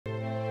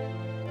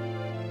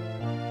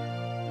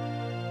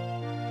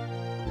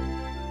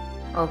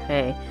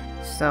Okay,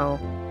 so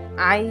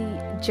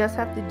I just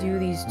have to do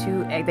these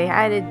two. They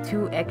added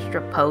two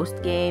extra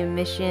post game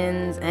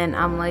missions, and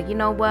I'm like, you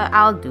know what?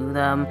 I'll do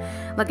them.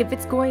 Like, if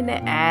it's going to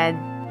add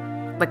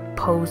like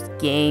post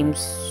game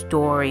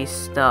story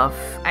stuff,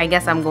 I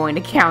guess I'm going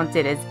to count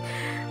it as.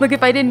 Like,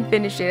 if I didn't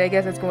finish it, I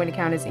guess it's going to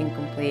count as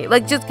incomplete.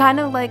 Like, just kind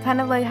of like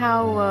how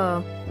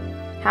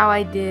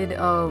I did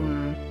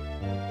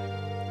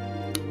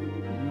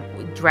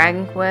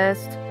Dragon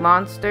Quest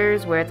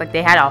Monsters, where it's like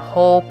they had a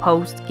whole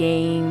post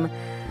game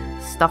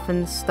stuff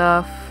and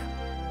stuff.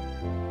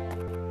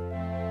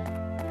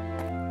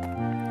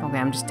 Okay,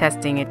 I'm just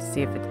testing it to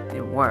see if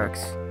it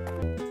works.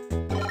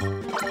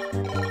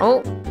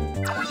 Oh!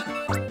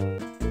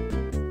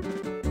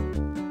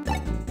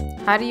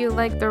 How do you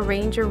like the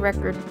Ranger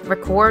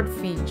record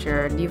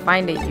feature? Do you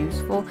find it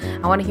useful?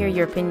 I want to hear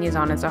your opinions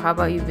on it, so how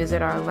about you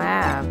visit our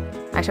lab?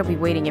 I shall be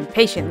waiting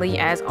impatiently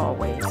as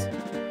always.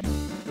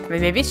 I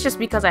mean, maybe it's just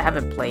because I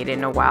haven't played it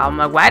in a while. I'm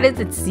like, why does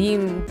it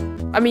seem...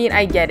 I mean,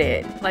 I get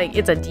it. Like,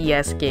 it's a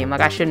DS game. Like,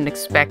 I shouldn't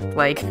expect,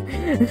 like,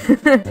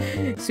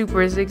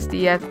 super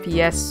 60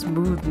 FPS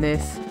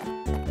smoothness.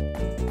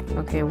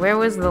 Okay, where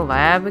was the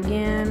lab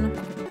again?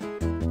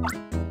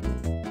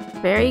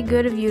 Very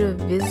good of you to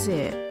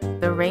visit.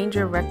 The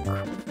Ranger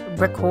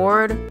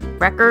record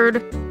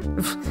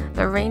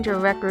the Ranger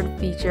record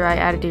feature I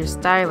added to your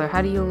styler.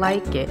 How do you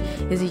like it?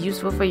 Is it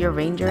useful for your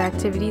Ranger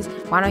activities?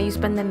 Why don't you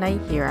spend the night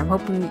here? I'm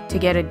hoping to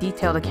get a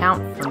detailed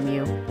account from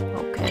you.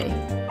 Okay.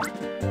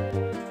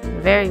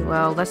 Very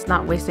well, let's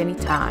not waste any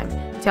time.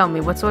 Tell me,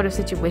 what sort of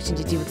situation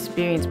did you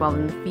experience while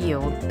in the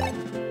field?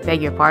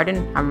 Beg your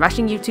pardon? I'm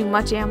rushing you too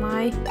much, am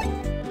I?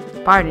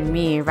 Pardon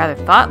me, rather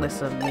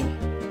thoughtless of me.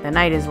 The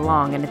night is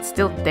long and it's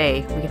still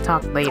day. We can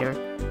talk later.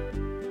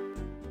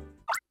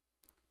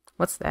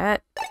 What's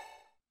that?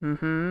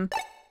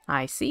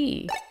 I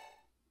see.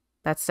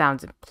 That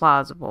sounds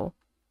implausible.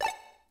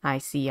 I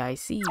see.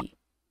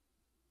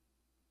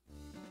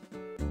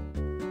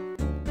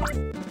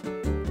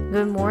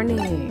 Good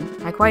morning.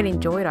 I quite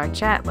enjoyed our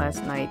chat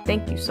last night.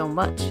 Thank you so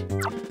much.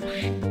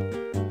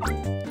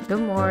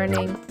 Good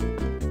morning.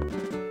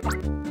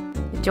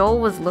 Joel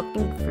was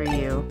looking for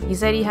you. He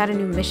said he had a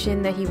new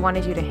mission that he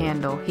wanted you to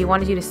handle. He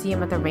wanted you to see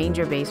him at the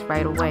Ranger base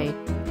right away.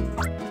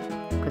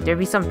 Could there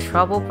be some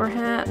trouble,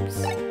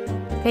 perhaps?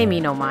 Pay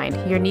me no mind.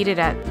 You're needed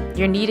at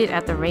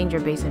the Ranger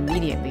base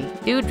immediately.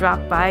 Do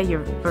drop by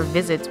for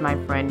visits, my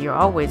friend. You're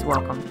always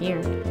welcome here.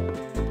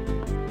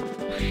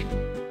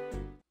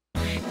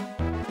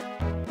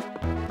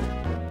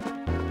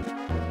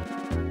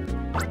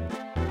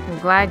 I'm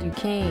glad you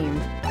came.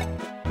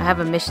 I have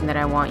a mission that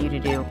I want you to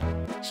do.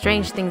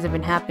 Strange things have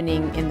been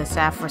happening in the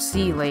Saffron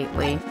Sea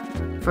lately.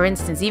 For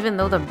instance, even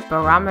though the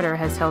barometer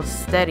has held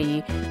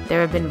steady, there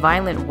have been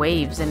violent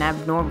waves and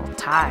abnormal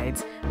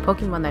tides.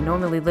 Pokemon that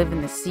normally live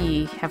in the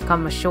sea have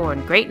come ashore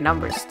in great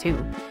numbers too.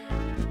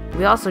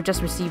 We also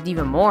just received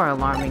even more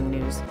alarming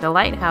news. The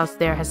lighthouse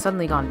there has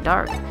suddenly gone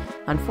dark.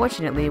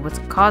 Unfortunately, what's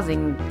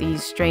causing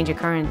these strange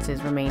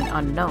occurrences remain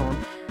unknown.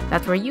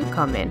 That's where you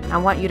come in. I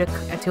want you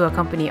to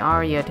accompany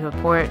Arya to the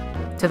port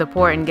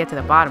and get to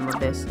the bottom of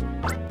this.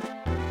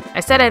 I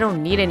said I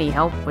don't need any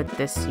help with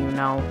this, you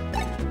know.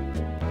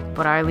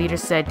 But our leader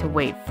said to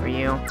wait for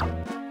you.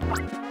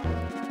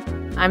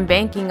 I'm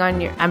banking on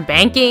your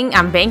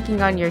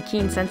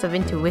keen sense of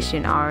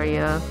intuition,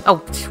 Arya.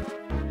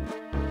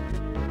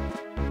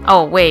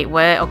 Oh, wait,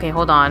 what? Okay,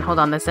 hold on.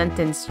 The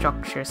sentence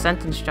structure.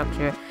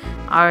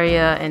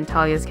 Arya and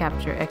Talia's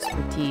capture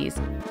expertise.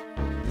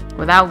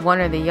 Without one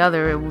or the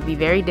other, it would be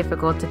very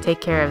difficult to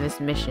take care of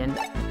this mission.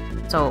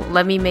 So,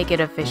 let me make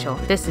it official.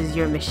 This is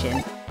your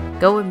mission.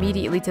 Go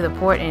immediately to the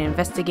port and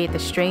investigate the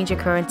strange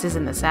occurrences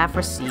in the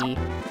Saffron Sea.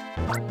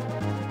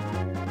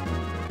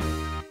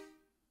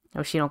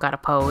 Oh, she don't gotta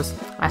pose.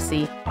 I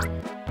see.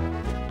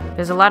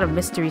 There's a lot of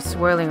mystery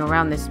swirling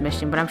around this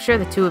mission, but I'm sure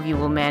the two of you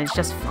will manage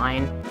just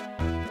fine.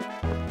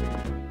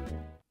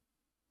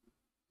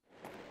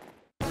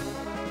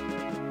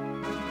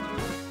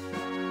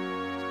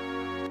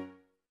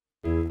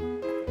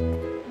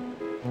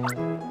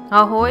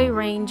 Ahoy,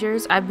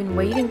 Rangers! I've been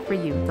waiting for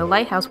you. The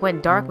lighthouse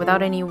went dark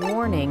without any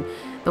warning.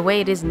 The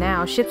way it is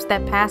now, ships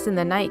that pass in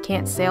the night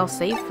can't sail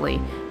safely.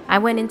 I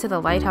went into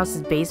the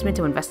lighthouse's basement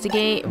to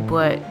investigate,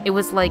 but it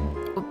was like,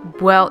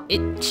 well,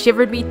 it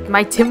shivered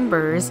my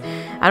timbers.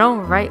 I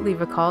don't rightly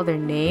recall their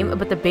name,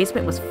 but the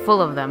basement was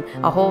full of them.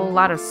 A whole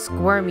lot of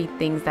squirmy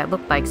things that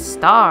looked like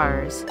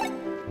stars.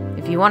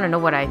 If you want to know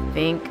what I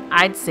think,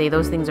 I'd say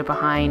those things are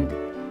behind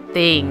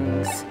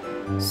things.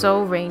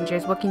 So,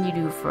 Rangers, what can you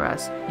do for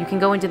us? You can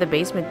go into the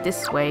basement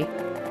this way.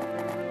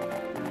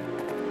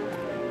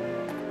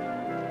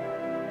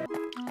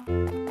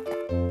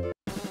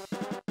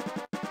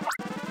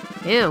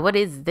 Ew, what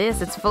is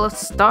this? It's full of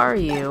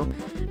Staryu.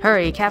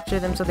 Hurry, capture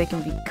them so they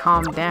can be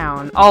calmed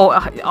down. Oh,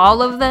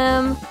 all of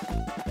them?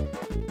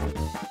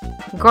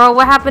 Girl,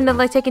 what happened to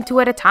like taking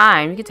 2 at a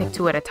time? You can take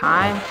 2 at a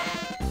time.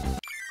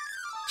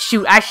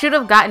 Shoot, I should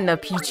have gotten a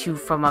Pichu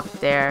from up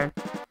there.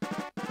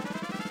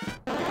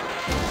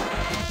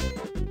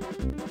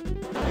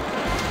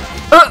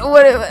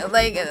 What,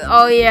 like,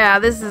 oh yeah,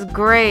 this is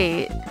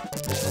great.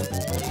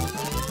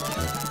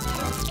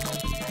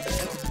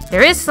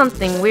 There is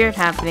something weird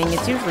happening.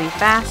 It's usually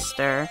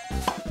faster.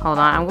 Hold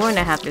on, I'm going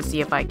to have to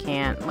see if I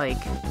can't, like,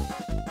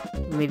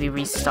 maybe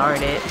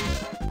restart it.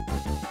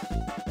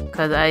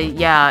 Cause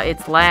yeah,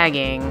 it's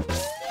lagging.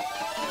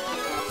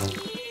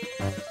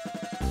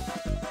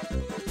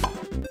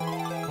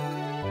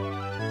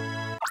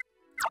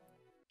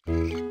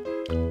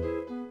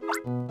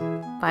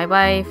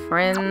 Bye-bye,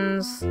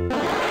 friends.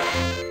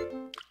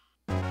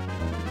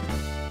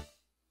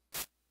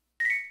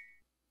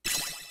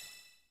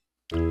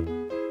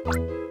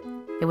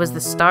 It was the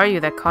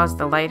Staryu that caused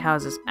the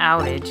lighthouse's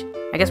outage.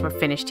 I guess we're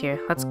finished here.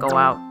 Let's go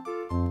out.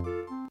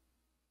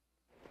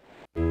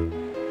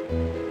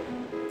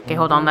 Okay,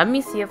 hold on. Let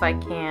me see if I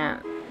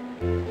can't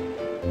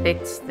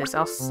fix this.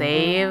 I'll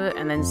save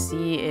and then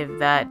see if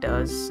that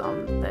does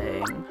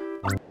something.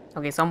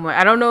 Okay, somewhere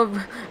I don't know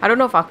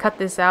if I'll cut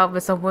this out,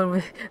 but someone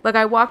was like,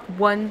 I walked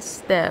one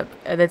step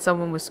and then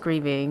someone was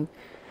screaming.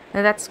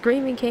 And that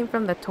screaming came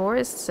from the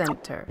tourist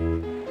center.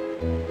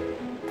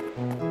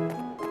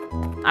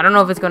 I don't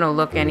know if it's gonna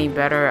look any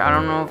better. I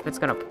don't know if it's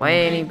gonna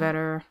play any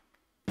better.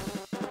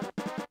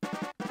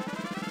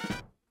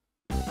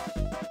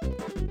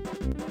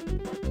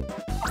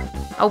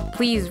 Oh,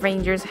 please,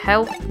 Rangers,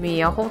 help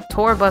me. A whole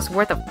tour bus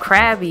worth of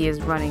Krabby is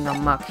running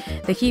amok.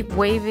 They keep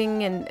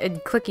waving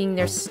and clicking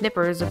their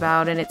snippers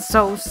about, and it's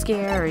so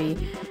scary.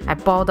 I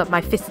balled up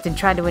my fist and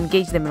tried to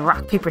engage them in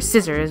rock, paper,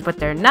 scissors, but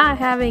they're not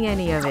having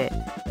any of it.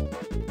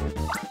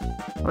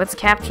 Let's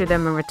capture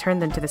them and return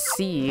them to the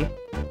sea.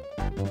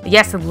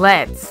 Yes,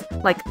 let's.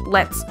 Like,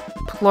 let's.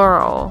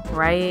 Plural,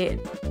 right?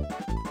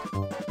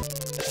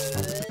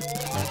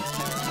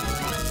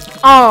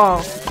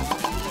 Oh!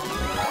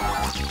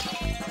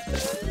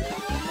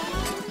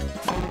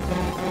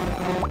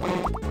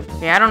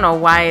 Yeah, I don't know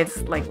why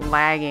it's, like,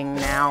 lagging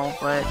now,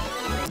 but...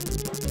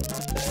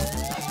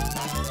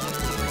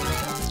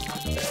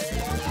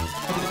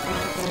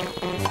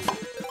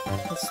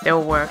 it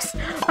still works.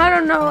 I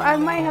don't know, I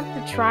might have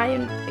to try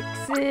and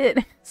fix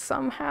it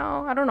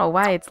somehow. I don't know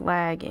why it's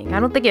lagging. I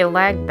don't think it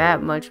lagged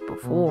that much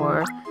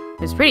before. It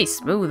was pretty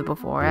smooth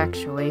before,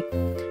 actually.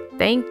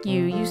 Thank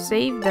you, you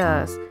saved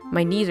us.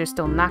 My knees are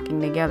still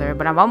knocking together,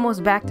 but I'm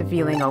almost back to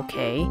feeling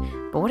okay.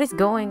 But what is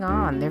going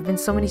on? There have been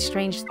so many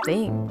strange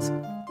things.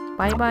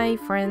 Bye-bye,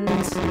 friends.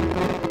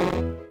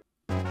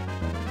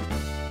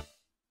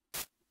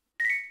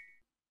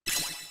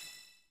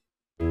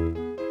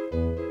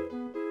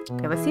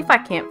 Okay, let's see if I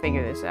can't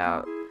figure this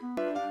out.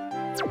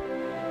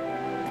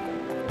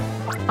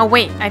 Oh,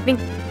 wait,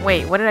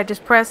 wait, what did I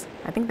just press?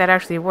 I think that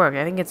actually worked.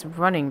 I think it's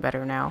running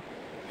better now.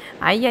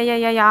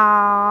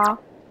 Ay-ya-ya-ya-ya.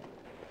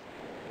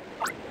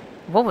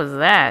 What was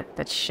that?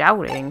 That's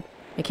shouting.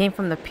 It came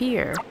from the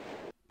pier.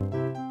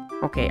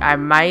 Okay, I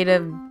might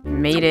have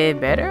made it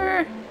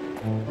better?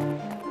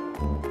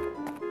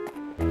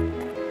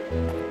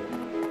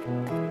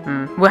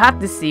 We'll have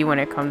to see when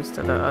it comes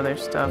to the other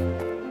stuff.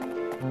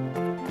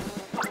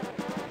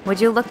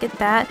 Would you look at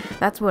that?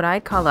 That's what I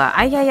call a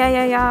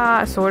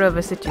ay-ya-ya-ya-ya sort of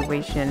a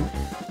situation.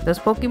 Those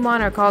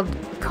Pokemon are called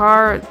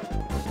car...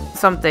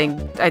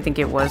 something, I think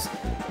it was.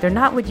 They're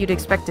not what you'd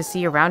expect to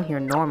see around here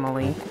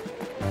normally.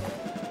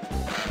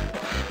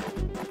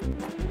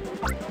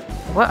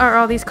 What are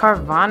all these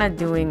Carvanha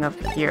doing up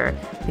here?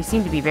 They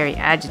seem to be very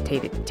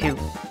agitated, too.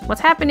 What's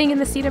happening in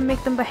the sea to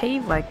make them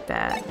behave like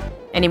that?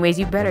 Anyways,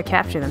 you better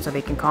capture them so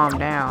they can calm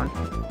down.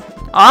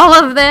 All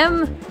of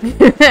them?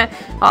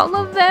 All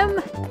of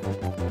them?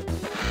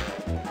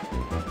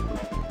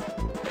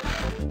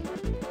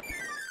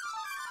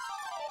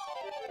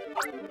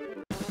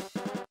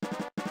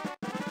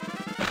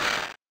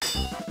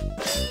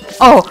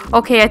 Oh,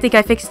 okay, I think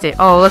I fixed it.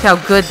 Oh, look how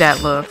good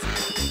that looks.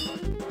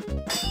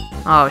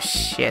 Oh,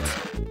 shit.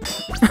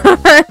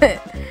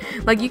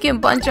 Like, you can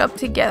bunch up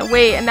together.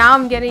 Wait, and now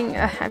I'm getting...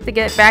 I have to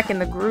get back in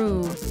the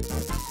groove.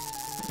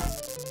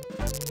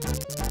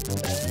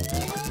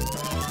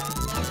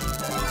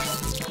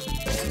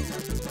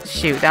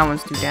 Shoot, that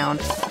one's too down.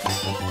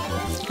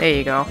 There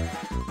you go.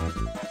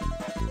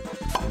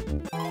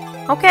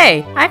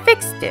 Okay, I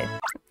fixed it.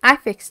 I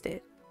fixed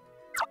it.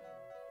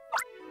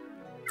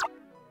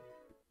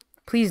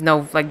 Please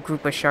no, like,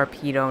 group of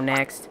Sharpedo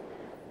next.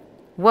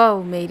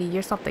 Whoa, matey,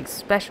 you're something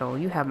special.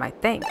 You have my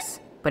thanks.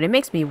 But it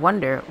makes me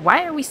wonder,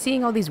 why are we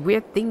seeing all these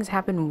weird things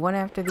happen one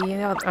after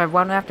the other,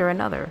 one after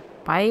another?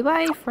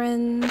 Bye-bye,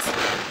 friends.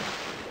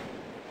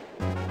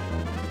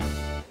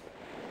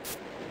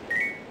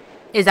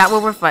 Is that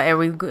what we're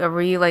fighting? Are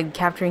we like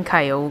capturing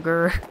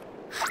Kyogre?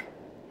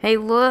 Hey,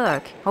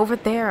 look! Over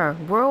there!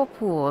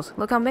 Whirlpools!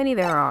 Look how many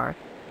there are!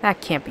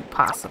 That can't be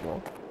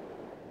possible.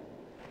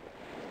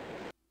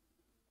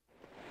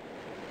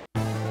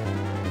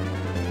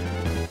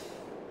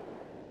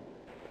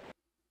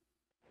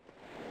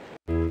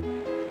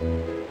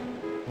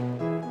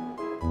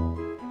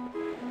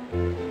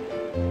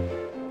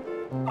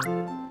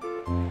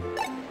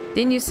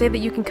 Didn't you say that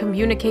you can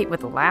communicate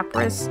with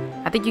Lapras?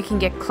 I think you can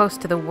get close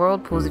to the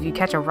whirlpools if you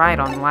catch a ride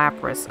on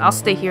Lapras. I'll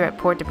stay here at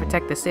port to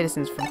protect the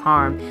citizens from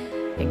harm.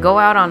 And go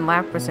out on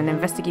Lapras and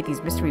investigate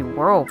these mystery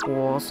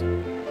whirlpools.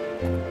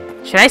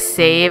 Should I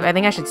save? I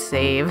think I should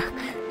save.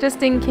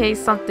 Just in case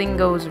something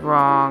goes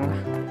wrong.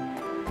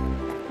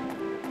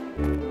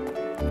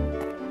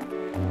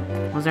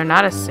 Was there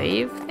not a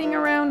save thing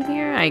around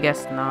here? I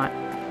guess not.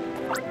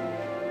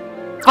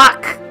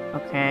 Fuck!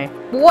 Okay.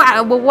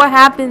 Wow, well, what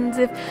happens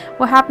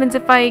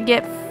if I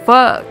get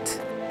fucked?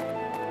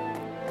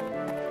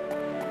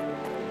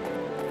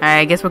 Alright,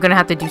 I guess we're gonna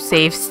have to do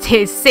save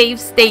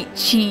state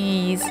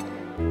cheese.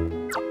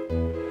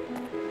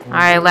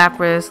 Alright,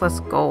 Lapras,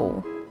 let's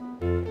go.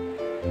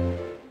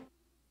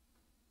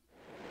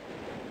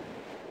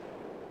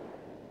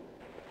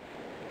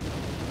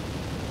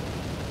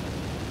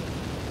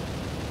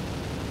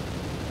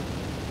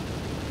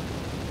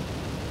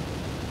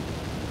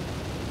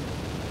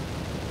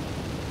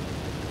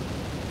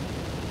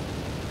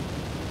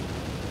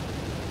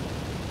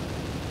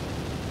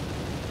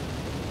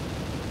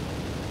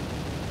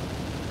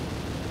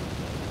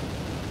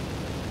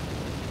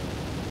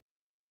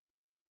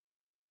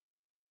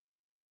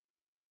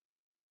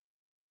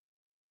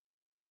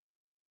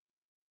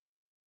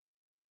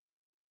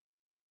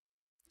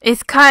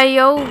 It's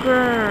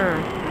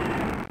Kyogre!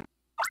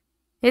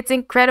 It's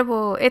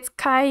incredible! It's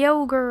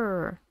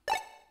Kyogre!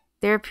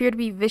 There appear to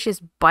be vicious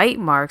bite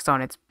marks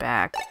on its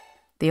back.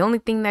 The only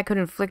thing that could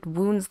inflict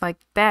wounds like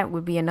that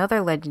would be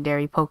another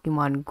legendary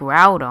Pokemon,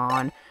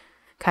 Groudon.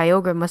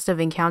 Kyogre must have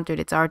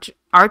encountered its arch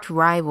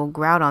rival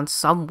Groudon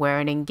somewhere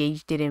and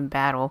engaged it in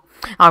battle.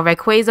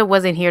 Rayquaza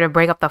wasn't here to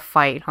break up the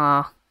fight,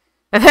 huh?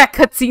 That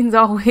cutscene's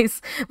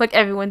always like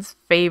everyone's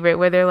favorite,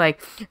 where they're like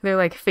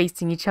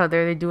facing each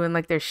other, they're doing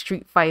like their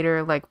Street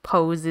Fighter like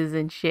poses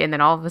and shit, and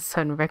then all of a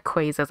sudden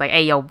Rayquaza's like,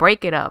 "Hey yo,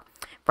 break it up,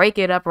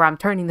 or I'm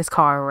turning this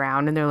car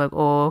around," and they're like,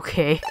 "Oh,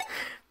 okay."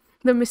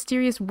 The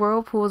mysterious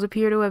whirlpools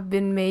appear to have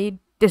been made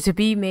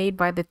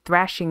by the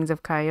thrashings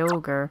of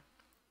Kyogre.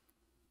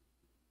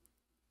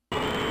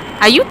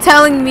 Are you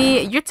telling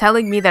me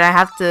that I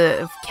have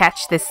to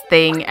catch this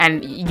thing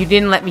and you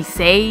didn't let me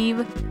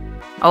save?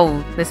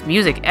 Oh, this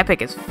music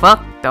epic as fuck,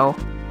 though.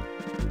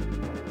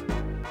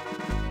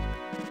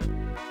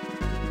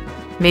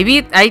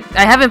 Maybe I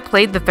haven't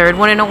played the third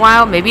one in a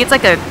while. Maybe it's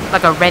like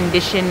a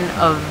rendition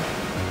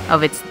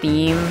of its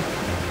theme.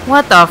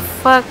 What the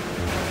fuck,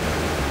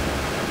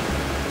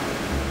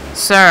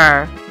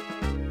 sir?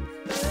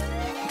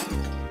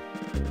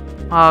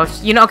 Oh,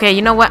 you know, okay,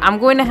 you know what? I'm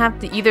going to have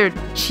to either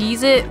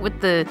cheese it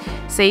with the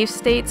save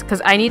states,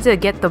 because I need to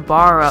get the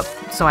bar up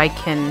so I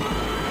can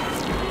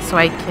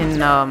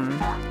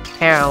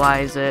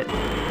paralyze it.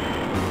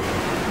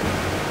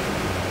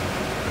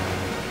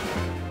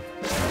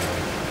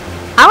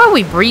 How are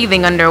we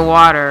breathing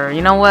underwater?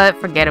 You know what?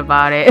 Forget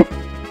about it.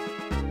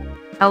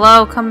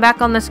 Hello, come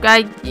back on the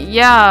sky.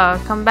 Yeah,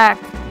 come back.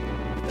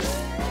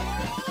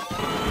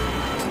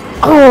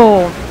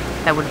 Oh,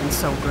 that would have been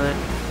so good.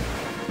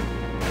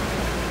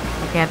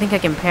 Okay, I think I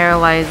can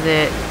paralyze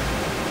it.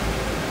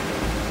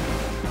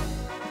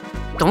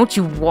 Don't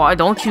you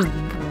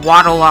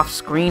waddle off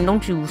screen.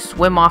 Don't you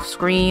swim off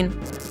screen.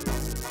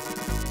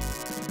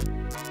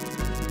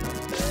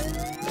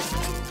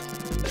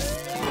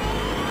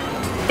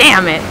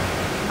 Damn it!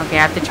 Okay,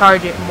 I have to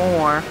charge it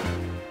more.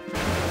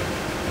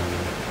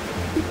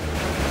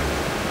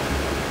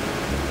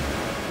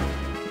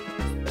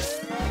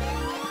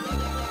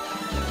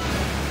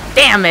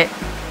 Damn it!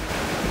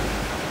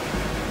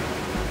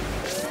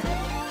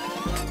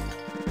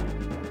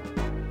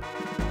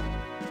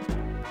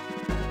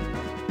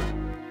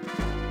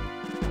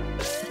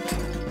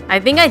 I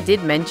think I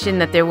did mention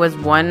that there was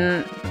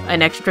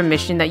an extra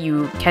mission that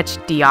you catch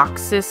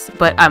Deoxys,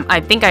 but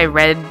I think I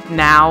read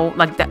now,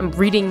 like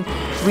reading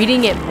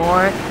it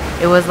more,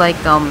 it was like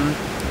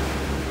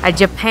a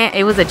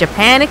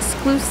Japan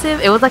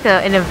exclusive. It was like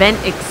an event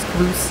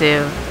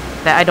exclusive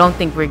that I don't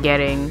think we're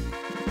getting.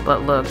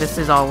 But look, this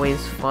is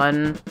always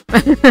fun.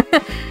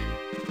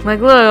 Like,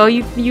 look,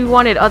 you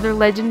wanted other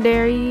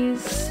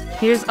legendaries?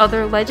 Here's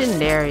other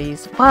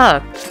legendaries.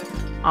 Fuck.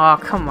 Oh,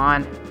 come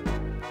on.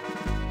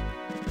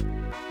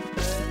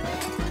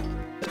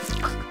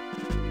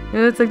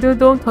 Yeah, it's like,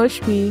 don't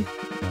touch me.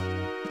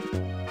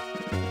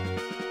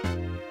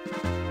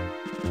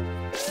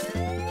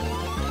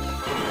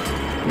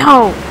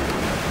 No!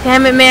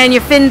 Damn it, man,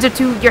 your hands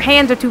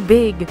are too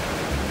big. Your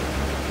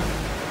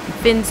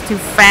fin's too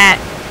fat.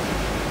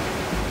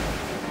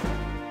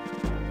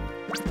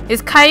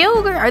 Is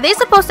Kyogre, are they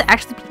supposed to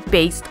actually be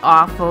based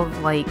off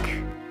of, like,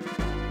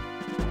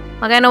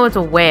 I know it's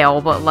a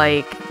whale, but,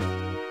 like,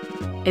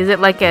 is it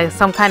like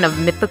some kind of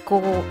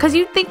mythical, because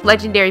you think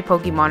legendary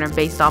Pokemon are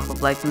based off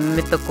of, like,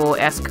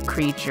 mythical-esque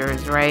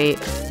creatures, right?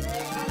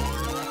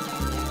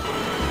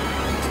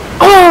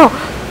 Oh!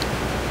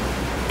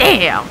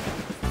 Damn!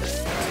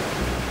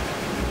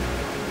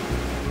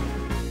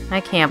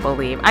 I can't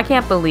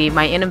believe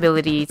my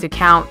inability to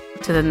count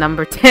to the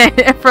number 10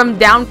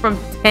 down from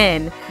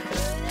 10.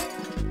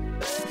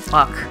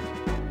 Fuck.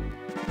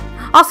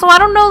 Also, I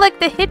don't know, like,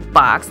 the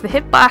hitbox. The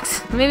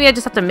hitbox, maybe I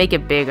just have to make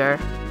it bigger.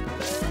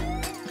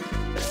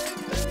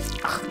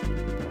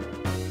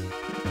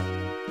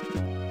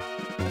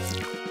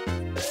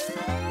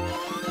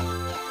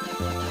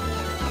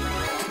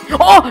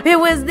 Oh, it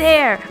was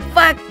there!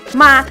 Fuck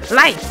my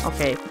life!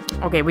 Okay,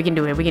 okay, we can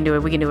do it, we can do it,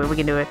 we can do it, we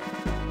can do it.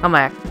 Come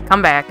back,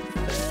 come back.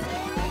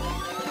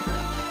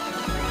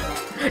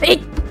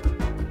 Hey!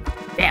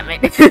 Damn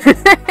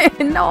it.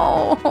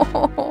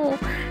 No!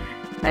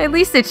 At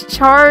least it's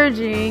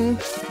charging.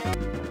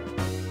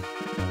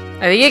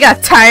 I think it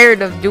got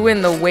tired of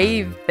doing the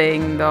wave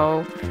thing,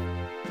 though.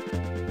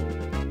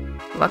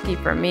 Lucky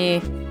for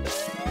me.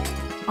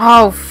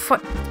 Oh,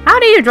 how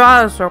do you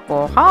draw a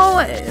circle? How...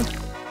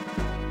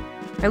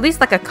 At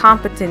least like a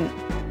competent,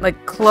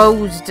 like,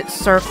 closed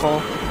circle.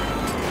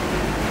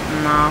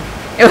 No.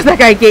 It was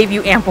like I gave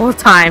you ample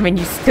time and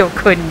you still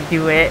couldn't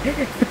do it.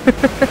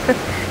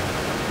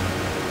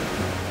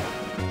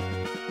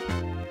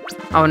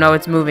 Oh no,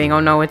 it's moving. Oh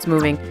no, it's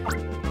moving.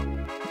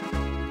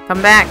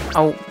 Come back.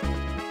 Oh.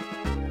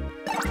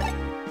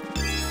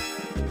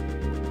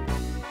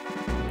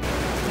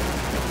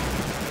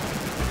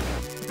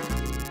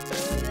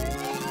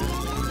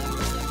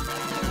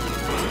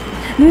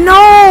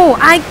 No!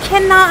 I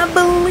cannot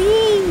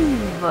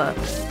believe!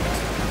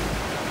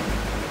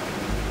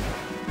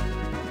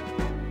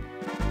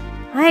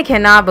 I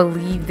cannot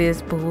believe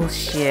this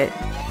bullshit.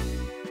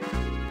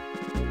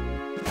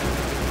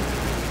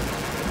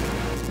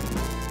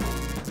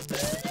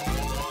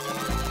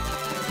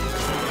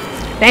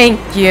 Thank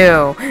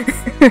you!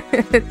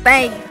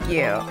 Thank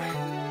you!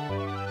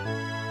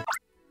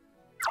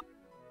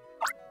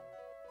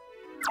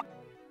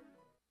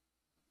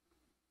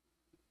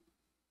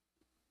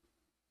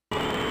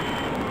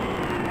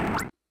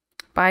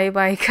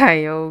 Bye-bye,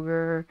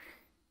 Kyogre.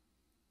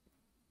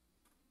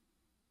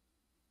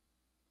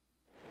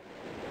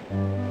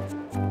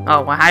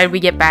 Oh, well, how did we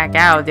get back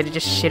out? Did it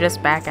just shit us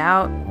back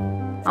out?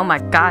 Oh my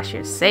gosh,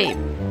 you're safe.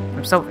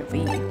 I'm so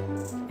relieved.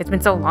 It's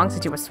been so long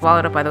since you were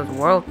swallowed up by those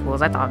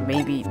whirlpools. I thought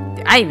maybe...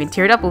 I even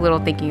teared up a little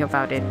thinking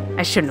about it.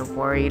 I shouldn't have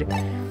worried.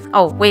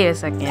 Oh, wait a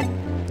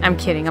second. I'm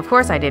kidding. Of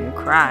course I didn't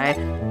cry.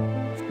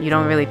 You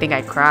don't really think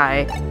I'd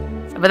cry.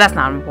 But that's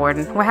not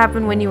important. What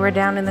happened when you were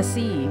down in the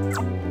sea?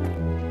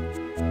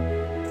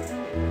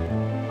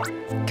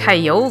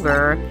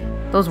 Kyogre?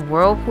 Those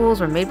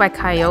whirlpools were made by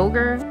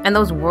Kyogre? And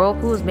those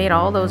whirlpools made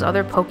all those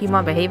other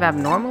Pokemon behave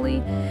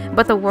abnormally?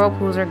 But the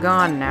whirlpools are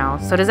gone now.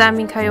 So does that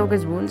mean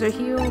Kyogre's wounds are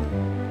healed?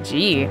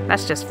 Gee,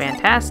 that's just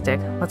fantastic.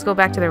 Let's go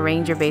back to the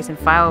ranger base and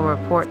file a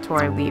report to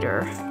our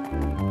leader.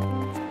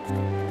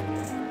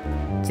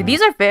 See,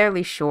 these are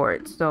fairly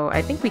short, so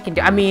I think we can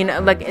do... I mean,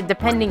 like,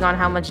 depending on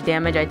how much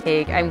damage I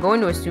take, I'm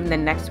going to assume the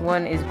next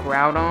one is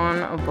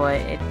Groudon,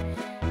 but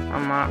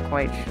I'm not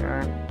quite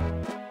sure.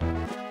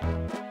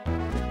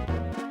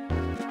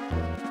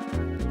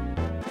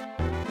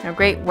 Now,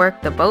 great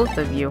work, the both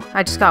of you.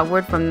 I just got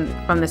word from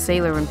the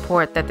sailor in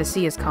port that the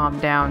sea has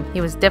calmed down. He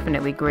was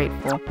definitely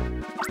grateful.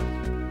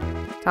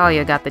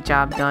 Talia got the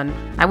job done.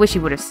 I wish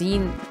you would have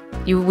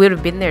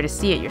been there to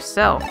see it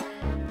yourself.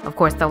 Of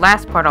course, the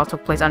last part all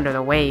took place under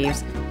the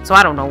waves, so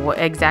I don't know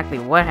exactly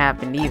what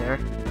happened either.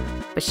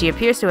 But she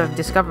appears to have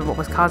discovered what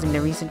was causing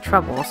the recent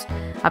troubles.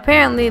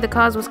 Apparently, the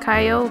cause was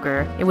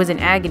Kyogre. It was in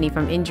agony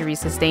from injuries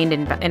sustained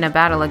in a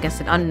battle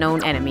against an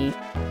unknown enemy.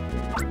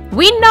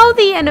 We know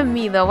the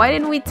enemy, though. Why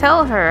didn't we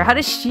tell her? How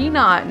does she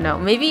not know?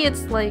 Maybe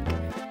it's like,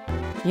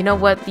 you know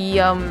what, the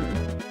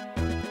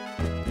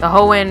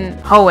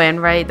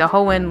Hoenn, right? The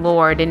Hoenn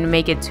lore didn't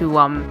make it to,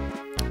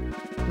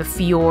 the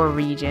Fior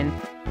region.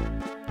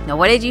 Now,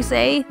 what did you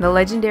say? The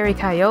legendary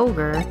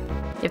Kyogre?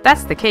 If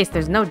that's the case,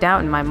 there's no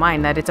doubt in my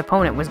mind that its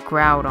opponent was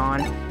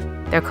Groudon.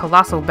 Their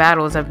colossal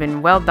battles have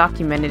been well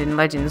documented in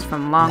legends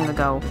from long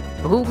ago.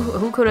 But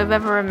who could have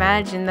ever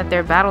imagined that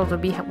their battles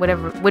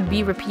would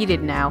be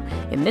repeated now,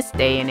 in this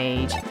day and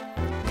age?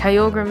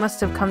 Kyogre must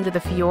have come to the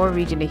Fior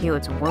region to heal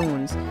its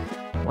wounds.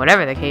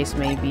 Whatever the case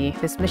may be,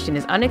 this mission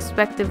has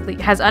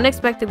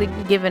unexpectedly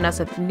given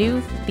us a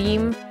new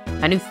theme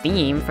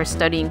for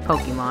studying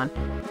Pokemon.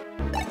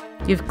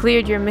 You've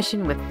cleared your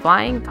mission with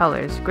flying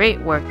colors. Great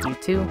work, you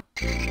two.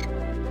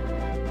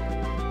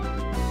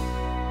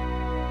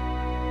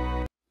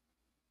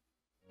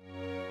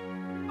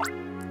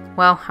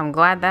 Well, I'm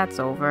glad that's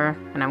over,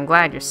 and I'm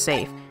glad you're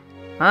safe.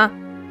 Huh?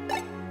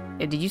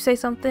 Did you say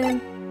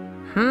something?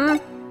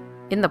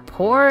 In the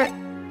port?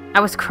 I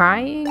was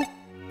crying?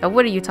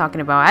 What are you talking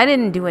about? I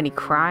didn't do any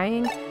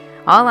crying.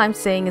 All I'm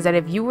saying is that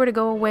if you were to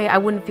go away, I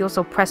wouldn't feel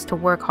so pressed to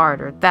work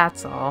harder,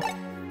 that's all.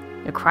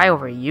 To cry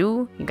over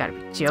you? You gotta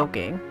be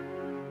joking.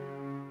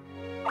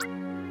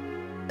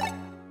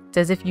 It's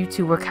as if you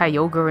two were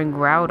Kyogre and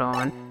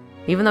Groudon.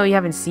 Even though you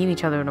haven't seen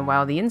each other in a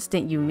while, the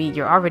instant you meet,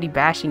 you're already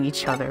bashing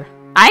each other.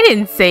 I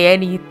didn't say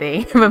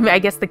anything. I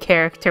guess the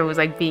character was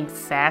like being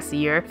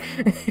sassier.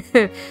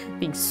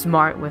 Being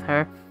smart with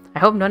her. I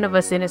hope none of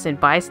us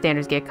innocent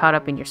bystanders get caught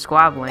up in your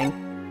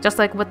squabbling. Just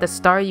like what the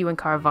Staryu and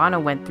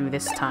Carvanha went through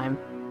this time.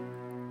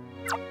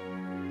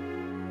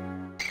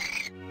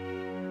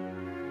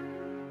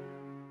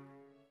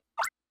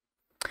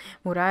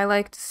 Would I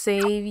like to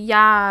save?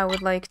 Yeah, I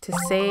would like to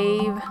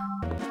save.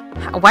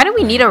 Why do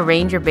we need a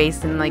ranger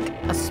base in like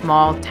a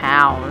small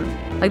town?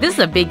 Like this is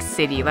a big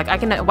city. Like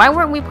why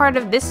weren't we part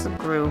of this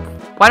group?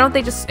 Why don't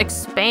they just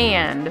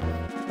expand?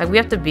 Like we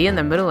have to be in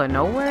the middle of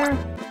nowhere?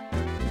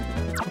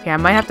 Okay, I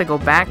might have to go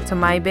back to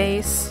my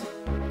base.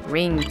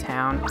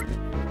 Ringtown.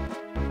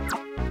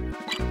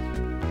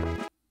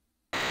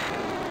 I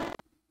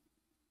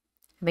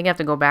think I have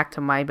to go back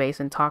to my base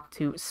and talk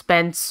to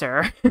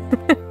Spencer.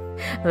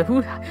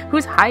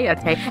 Who's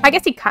Hayate? I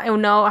guess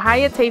no,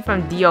 Hayate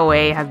from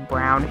DOA has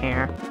brown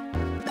hair.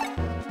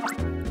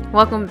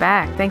 Welcome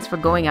back. Thanks for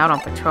going out on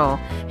patrol.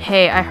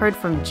 Hey, I heard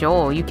from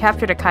Joel. You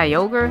captured a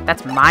Kyogre?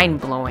 That's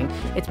mind-blowing.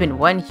 It's been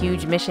one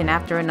huge mission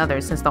after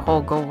another since the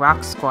whole Go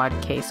Rock Squad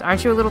case.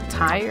 Aren't you a little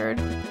tired?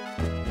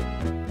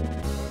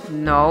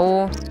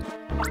 No.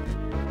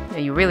 Yeah,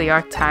 you really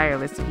are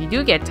tireless. If you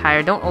do get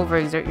tired, don't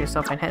overexert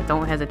yourself and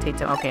don't hesitate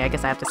to... Okay, I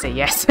guess I have to say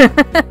yes.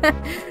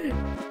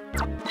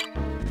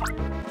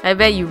 I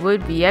bet you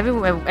would be.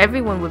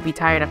 Everyone would be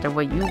tired after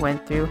what you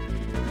went through.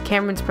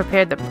 Cameron's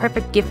prepared the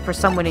perfect gift for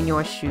someone in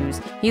your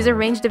shoes. He's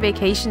arranged a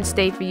vacation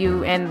stay for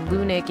you and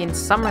Lunik in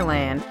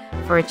Summerland.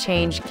 For a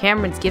change,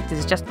 Cameron's gift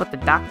is just what the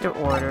doctor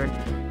ordered.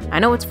 I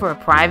know it's for a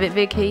private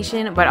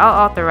vacation, but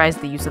I'll authorize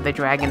the use of the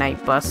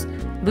Dragonite bus.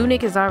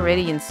 Lunik is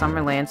already in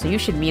Summerland, so you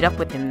should meet up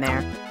with him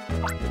there.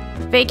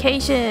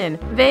 Vacation!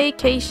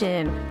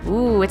 Vacation!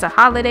 Ooh, it's a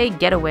holiday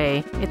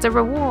getaway. It's a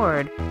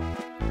reward.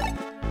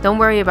 Don't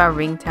worry about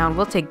Ringtown.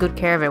 We'll take good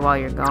care of it while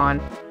you're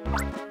gone.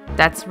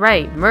 That's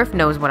right. Murph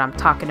knows what I'm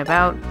talking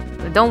about.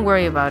 Don't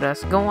worry about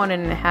us. Go on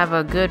and have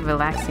a good,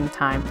 relaxing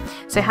time.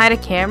 Say hi to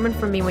Cameron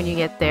for me when you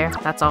get there.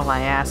 That's all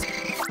I ask.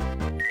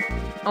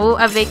 Oh,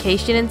 a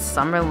vacation in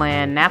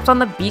Summerland. Naps on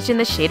the beach in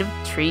the shade of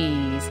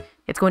trees.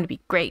 It's going to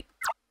be great.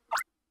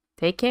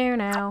 Take care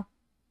now.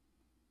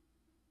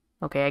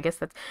 Okay, I guess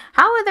that's...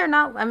 How are there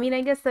not... I mean,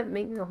 I guess that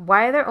makes...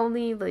 Why are there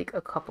only, like,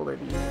 a couple of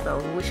these, though?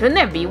 Shouldn't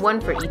there be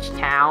one for each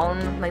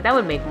town? Like, that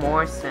would make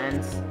more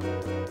sense.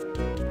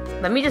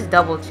 Let me just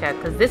double check,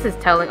 because this is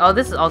telling... Oh,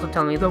 this is also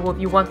telling me, though, well, if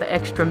you want the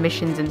extra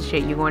missions and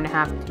shit, you're going to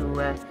have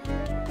to,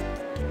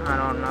 I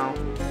don't know.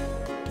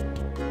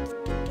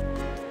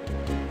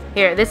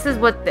 Here, this is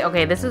what...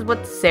 Okay, this is what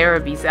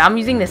Cerebi said. I'm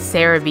using the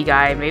Cerebi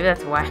guide. Maybe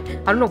that's why...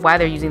 I don't know why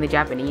they're using the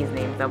Japanese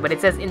names, though. But it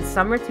says, in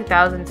summer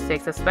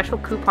 2006, a special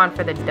coupon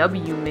for the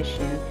W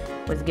mission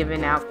was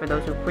given out for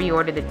those who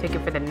pre-ordered the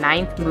ticket for the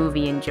 9th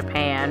movie in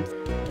Japan,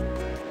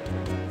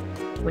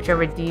 which are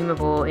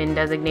redeemable in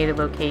designated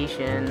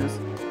locations.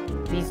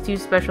 These 2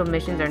 special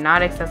missions are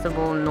not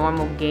accessible in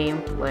normal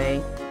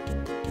gameplay.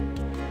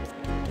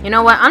 You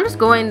know what? I'll just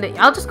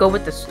go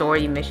with the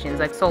story missions.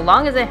 Like, so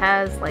long as it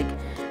has, like...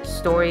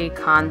 story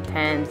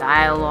content,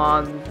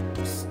 dialogue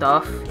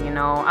stuff, you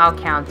know, I'll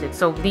count it.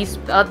 So these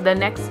the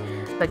next,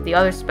 like the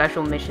other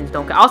special missions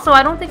don't count. Also,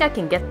 I don't think I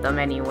can get them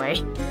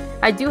anyway.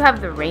 I do have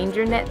the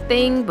Ranger Net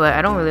thing, but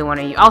I don't really want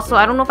to also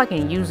I don't know if I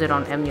can use it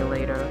on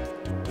emulator.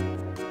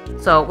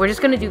 So we're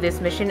just gonna do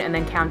this mission and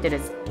then count it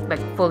as like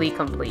fully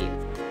complete.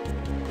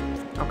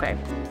 Okay.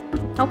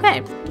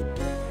 Okay.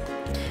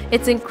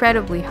 It's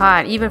incredibly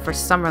hot, even for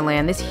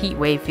Summerland. This heat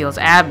wave feels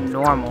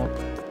abnormal.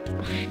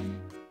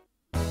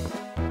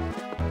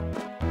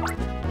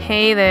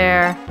 Hey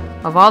there.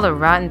 Of all the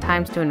rotten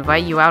times to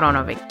invite you out on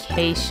a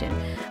vacation,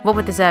 what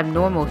with this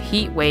abnormal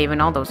heat wave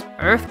and all those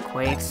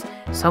earthquakes,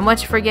 so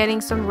much for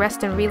getting some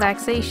rest and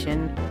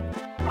relaxation.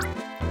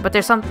 But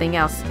there's something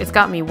else. It's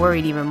got me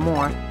worried even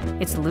more.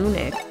 It's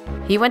Lunik.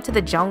 He went to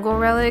the Jungle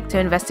Relic to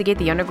investigate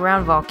the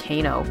underground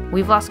volcano.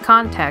 We've lost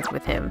contact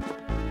with him.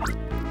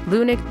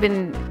 Lunik's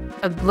been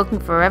looking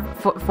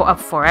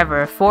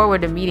forever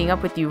forward to meeting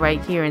up with you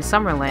right here in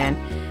Summerland.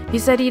 He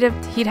said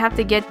he'd have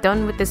to get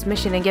done with this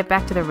mission and get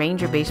back to the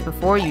ranger base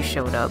before you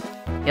showed up.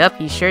 Yup,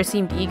 he sure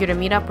seemed eager to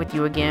meet up with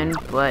you again,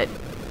 but...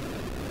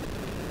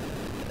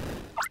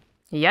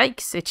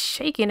 Yikes, it's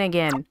shaking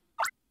again.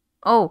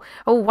 Oh,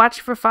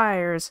 watch for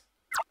fires.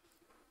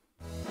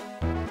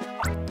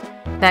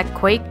 That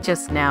quake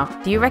just now.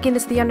 Do you reckon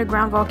it's the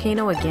underground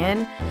volcano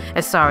again?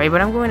 Sorry,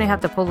 but I'm going to have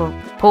to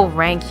pull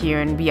rank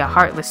here and be a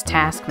heartless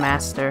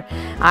taskmaster.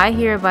 I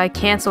hereby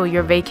cancel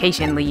your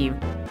vacation leave.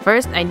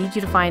 First, I need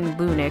you to find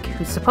Lunik,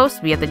 who's supposed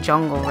to be at the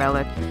Jungle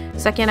Relic.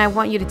 Second, I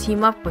want you to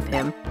team up with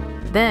him.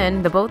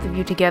 Then, the both of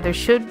you together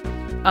should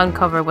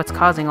uncover what's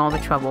causing all the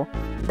trouble.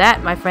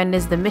 That, my friend,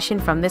 is the mission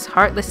from this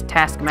heartless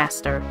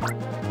taskmaster.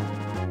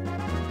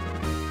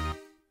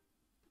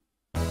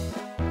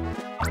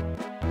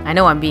 I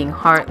know I'm being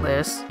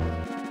heartless.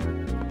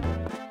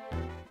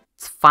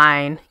 It's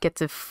fine. Get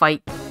to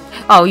fight.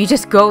 Oh, you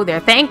just go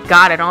there. Thank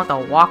God I don't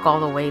have to walk all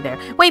the way there.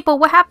 Wait, but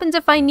what happens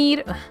if I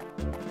need...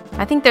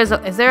 I think there's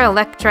a... Is there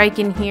Electrike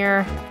in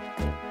here?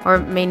 Or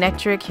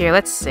Manectric? Here,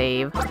 let's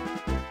save.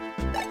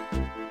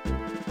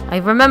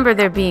 I remember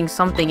there being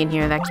something in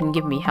here that can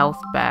give me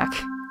health back.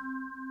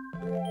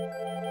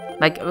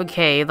 Like,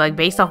 okay, like,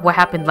 based off what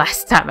happened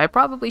last time, I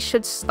probably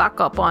should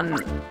stock up on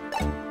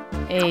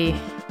a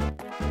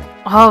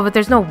Oh, but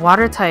there's no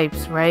water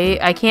types,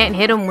 right? I can't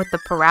hit him with the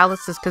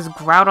paralysis because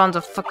Groudon's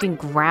a fucking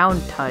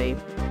ground type.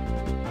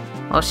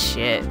 Oh,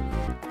 shit.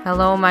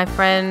 Hello, my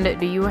friend.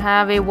 Do you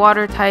have a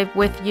water type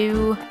with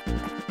you?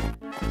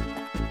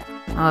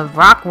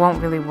 Rock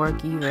won't really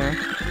work either.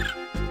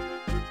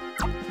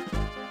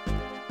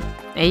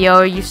 Hey, yo,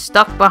 are you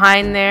stuck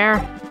behind there?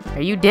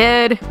 Are you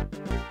dead?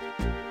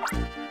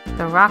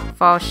 The rock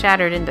falls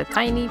shattered into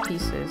tiny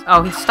pieces.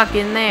 Oh, he's stuck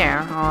in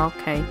there. Oh,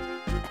 okay.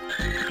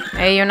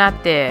 Hey, you're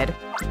not dead.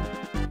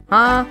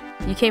 Huh?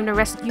 You came to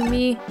rescue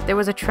me? There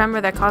was a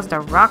tremor that caused a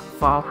rock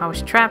fall. I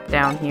was trapped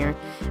down here.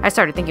 I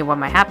started thinking what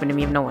might happen to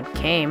me if no one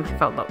came.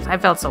 I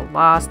felt so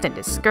lost and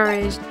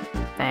discouraged.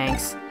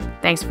 Thanks.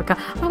 Thanks for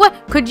coming. What?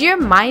 Could your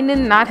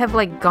Minun not have,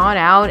 like, gone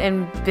out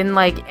and been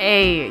like,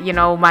 hey, you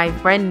know, my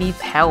friend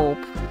needs help?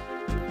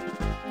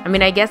 I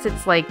mean, I guess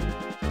it's, like,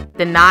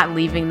 the not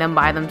leaving them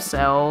by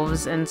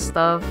themselves and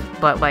stuff.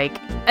 But, like,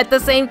 at the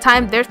same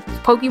time, their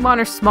Pokemon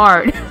are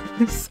smart.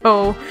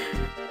 So,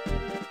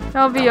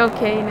 I'll be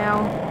okay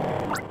now.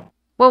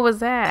 What was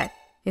that?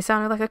 It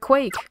sounded like a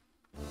quake.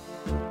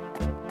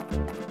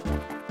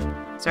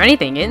 Is there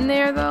anything in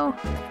there, though?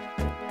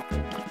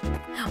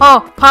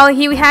 Oh,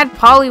 he had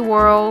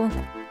Poliwhirl.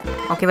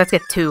 Okay, let's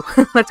get 2.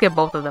 Let's get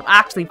both of them.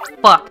 Actually,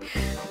 fuck. I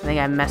think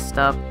I messed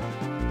up.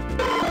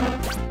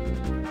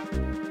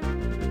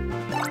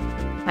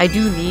 I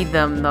do need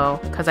them, though,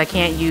 because I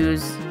can't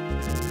use...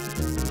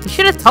 You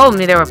should have told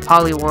me there were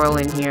Poliwhirl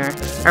in here.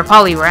 Or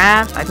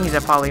Poliwrath? I think he's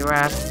a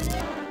Poliwrath.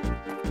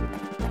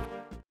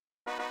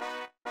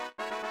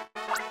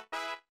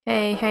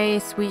 Hey,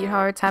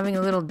 sweethearts, having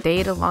a little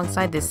date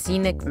alongside the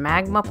scenic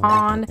magma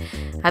pond.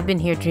 I've been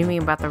here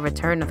dreaming about the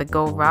return of the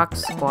Go Rock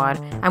Squad.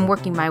 I'm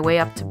working my way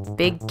up to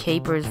big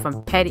capers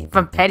from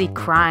petty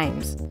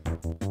crimes.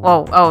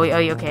 Oh,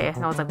 okay.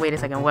 I was like, wait a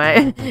second,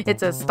 what?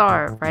 It's a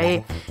star,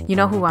 right? You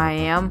know who I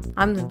am?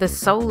 I'm the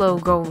solo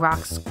Go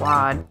Rock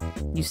Squad.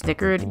 You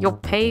snickered? You'll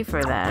pay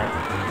for that.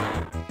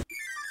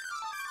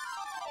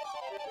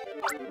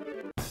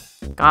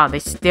 God, they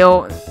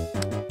still...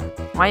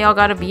 Why y'all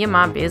gotta be in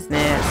my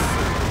business?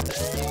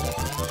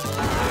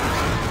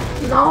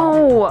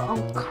 No!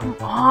 Oh, come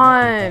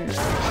on!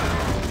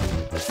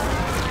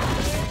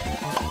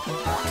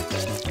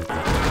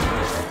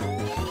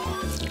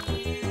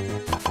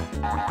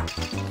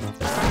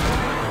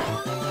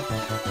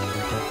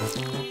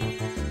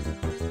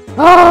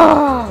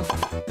 Oh!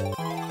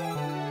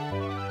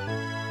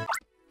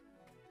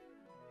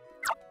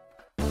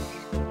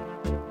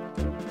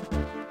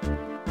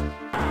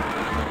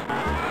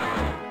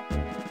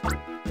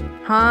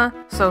 Huh?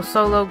 So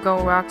Solo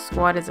Go Rock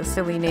Squad is a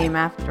silly name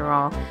after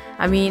all.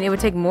 I mean, it would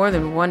take more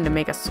than one to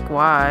make a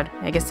squad.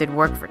 I guess it'd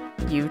work for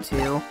you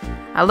two.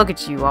 I look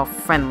at you all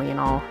friendly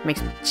and all.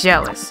 Makes me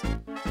jealous.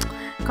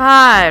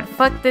 God,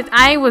 fuck that.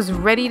 I was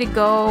ready to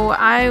go.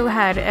 I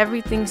had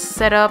everything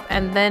set up,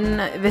 and then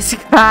this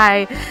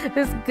guy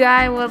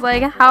was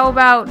like, how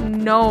about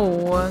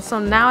no? So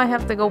now I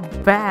have to go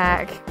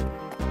back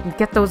and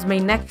get those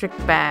Manectric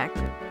back.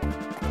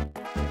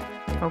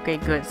 Okay,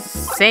 good.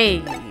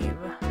 Save.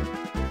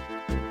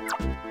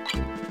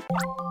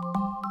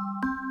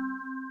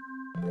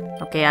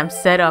 Okay, I'm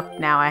set up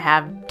now. I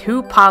have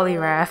 2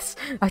 Poliwraths,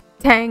 a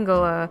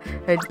Tangela,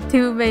 and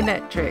 2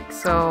 Manectric,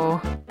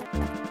 so...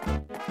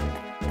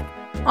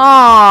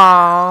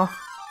 Aww.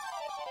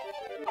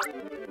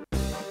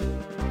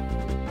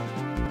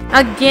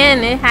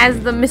 Again, it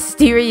has the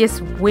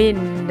mysterious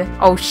wind.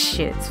 Oh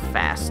shit, it's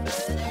fast.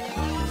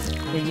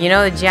 You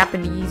know the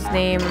Japanese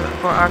name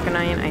for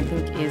Arcanine, I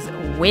think, is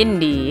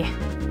Windy.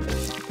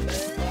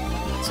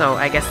 So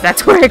I guess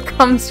that's where it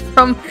comes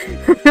from.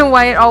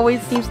 Why it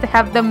always seems to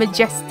have the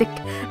majestic,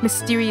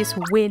 mysterious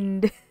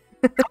wind.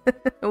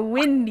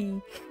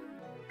 Windy.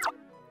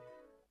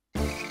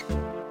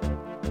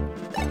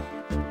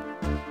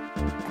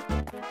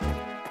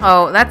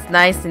 Oh, that's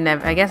nice, and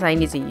I guess I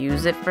need to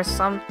use it for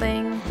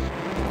something.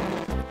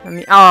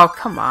 Oh,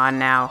 come on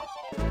now.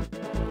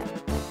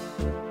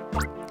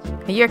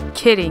 You're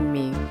kidding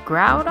me.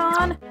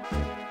 Groudon?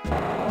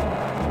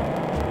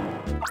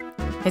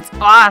 It's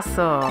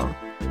awesome!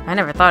 I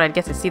never thought I'd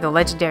get to see the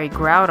legendary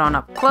Groudon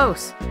up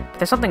close. But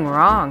there's something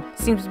wrong. It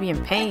seems to be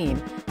in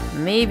pain.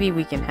 Maybe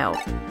we can help.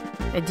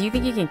 Do you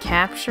think you can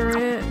capture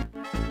it?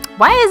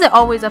 Why is it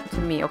always up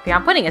to me? Okay,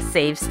 I'm putting a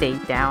save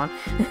state down.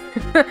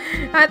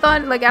 I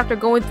thought, like, after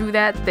going through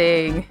that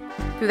thing,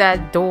 through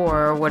that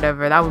door or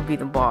whatever, that would be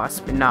the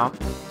boss, but no.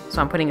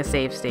 So I'm putting a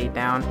save state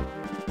down.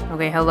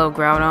 Okay, hello,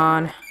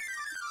 Groudon.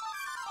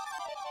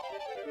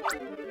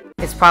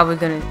 It's probably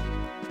gonna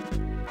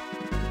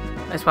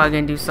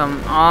do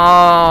some...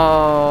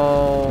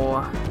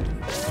 Oh.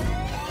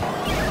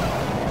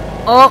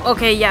 Oh,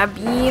 okay, yeah,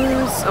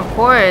 beams, of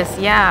course,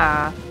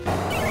 yeah.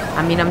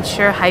 I mean, I'm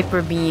sure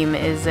Hyper Beam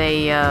is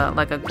a,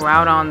 like a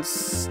Groudon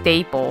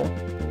staple.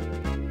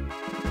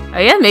 Oh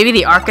yeah, maybe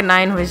the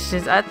Arcanine was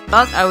just... I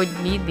thought I would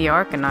need the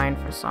Arcanine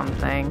for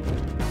something.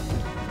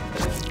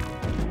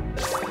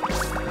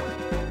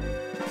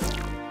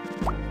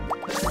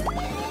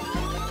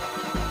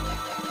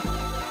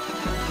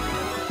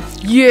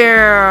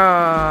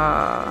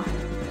 Yeah!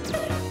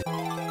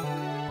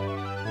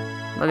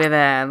 Look at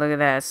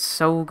that,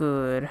 so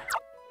good.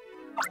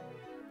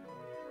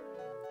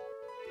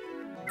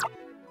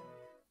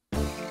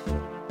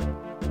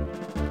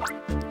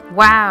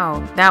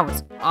 Wow, that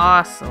was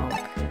awesome.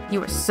 You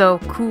were so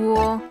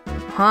cool.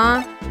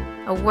 Huh?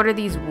 Oh, what are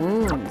these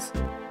wounds?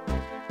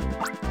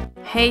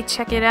 Hey,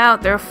 check it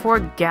out. There are 4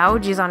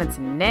 gouges on its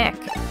neck.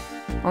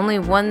 Only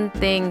one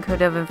thing could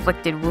have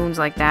inflicted wounds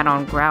like that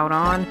on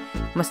Groudon.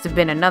 Must have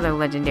been another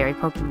legendary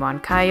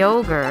Pokemon,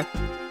 Kyogre.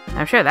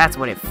 I'm sure that's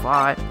what it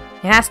fought.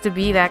 It has to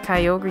be that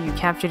Kyogre you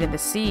captured in the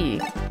sea.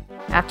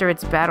 After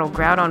its battle,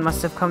 Groudon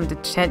must have come to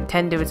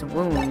tend to its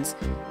wounds.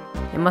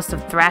 It must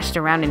have thrashed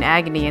around in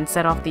agony and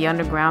set off the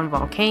underground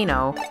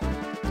volcano.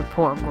 The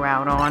poor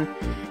Groudon.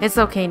 It's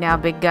okay now,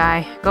 big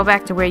guy. Go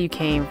back to where you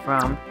came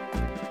from.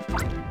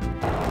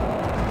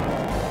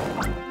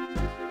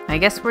 I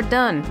guess we're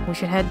done. We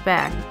should head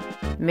back.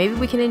 Maybe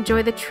we can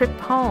enjoy the trip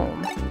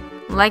home.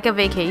 Like a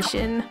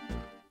vacation.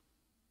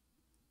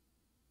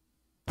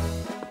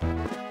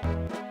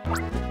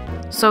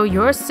 So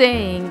you're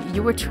saying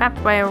you were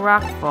trapped by a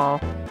rock fall.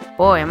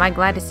 Boy, am I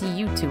glad to see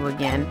you two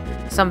again.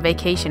 Some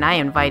vacation I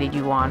invited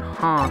you on,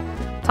 huh?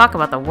 Talk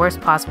about the worst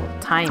possible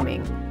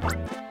timing.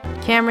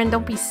 Cameron,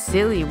 don't be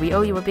silly. We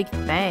owe you a big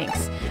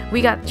thanks.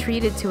 We got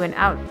treated to an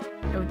outing.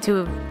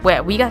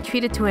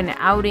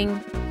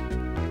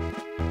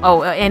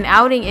 Oh, an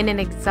outing in an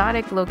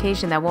exotic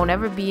location that won't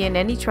ever be in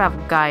any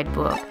travel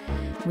guidebook.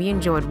 We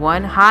enjoyed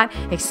one hot,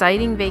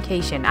 exciting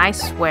vacation, I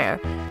swear.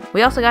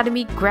 We also got to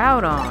meet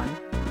Groudon.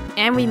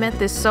 And we met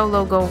this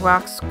Solo Go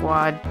Rock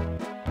Squad.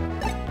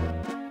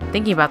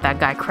 Thinking about that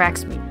guy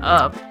cracks me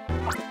up.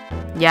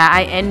 Yeah,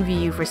 I envy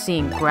you for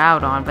seeing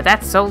Groudon, but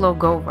that Solo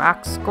Go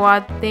Rock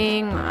Squad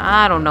thing,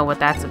 I don't know what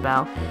that's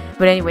about.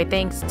 But anyway,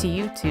 thanks to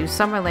you two,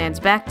 Summerland's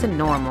back to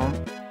normal.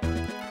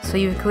 So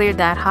you've cleared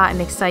that hot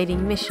and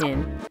exciting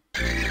mission.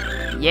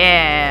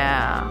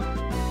 Yeah!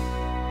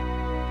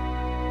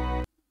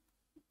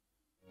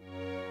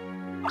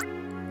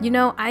 You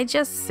know, I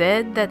just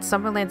said that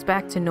Summerland's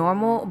back to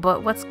normal,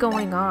 but what's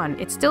going on?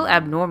 It's still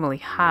abnormally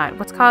hot.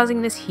 What's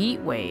causing this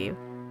heat wave?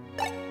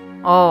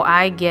 Oh,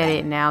 I get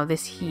it now,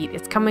 this heat.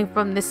 It's coming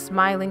from this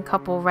smiling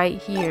couple right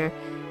here.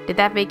 Did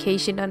that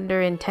vacation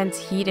under intense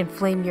heat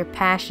inflame your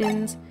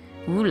passions?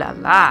 Ooh la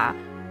la.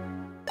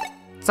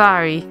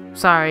 Sorry,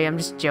 I'm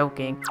just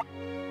joking.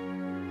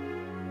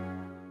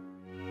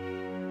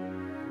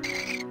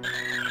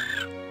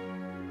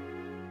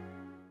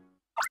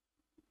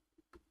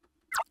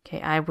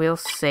 Okay, I will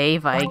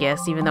save, I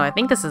guess, even though I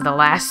think this is the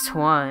last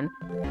one.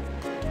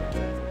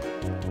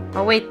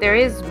 Oh wait, there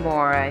is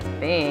more, I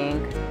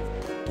think.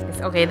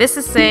 Okay, this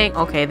is saying,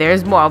 okay,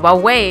 there's more,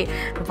 but wait,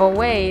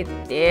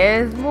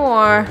 there's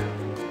more.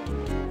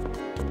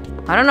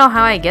 I don't know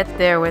how I get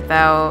there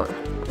without...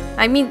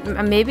 I mean,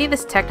 maybe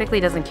this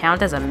technically doesn't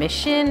count as a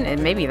mission,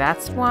 and maybe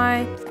that's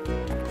why.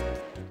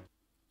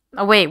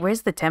 Oh wait,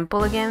 where's the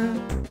temple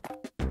again?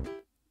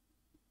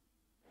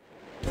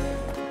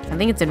 I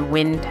think it's in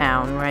Wind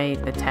Town,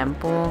 right? The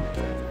temple.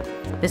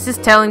 This is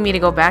telling me to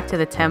go back to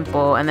the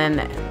temple, and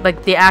then,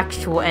 like, the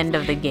actual end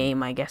of the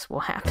game, I guess, will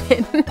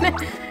happen.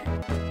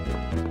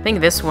 I think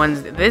this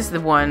is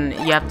the one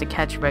you have to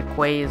catch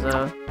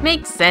Rayquaza.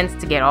 Makes sense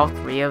to get all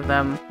 3 of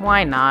them.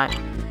 Why not?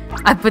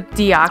 I put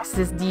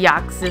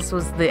Deoxys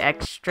was the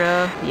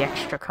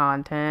extra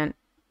content.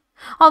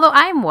 Although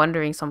I'm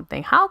wondering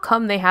something. How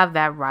come they have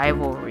that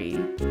rivalry?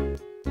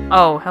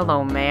 Oh,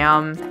 hello,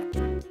 ma'am.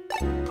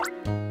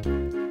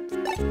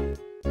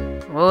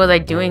 What was I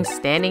doing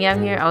standing out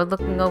here? I was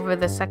looking over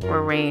the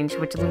Sekra range,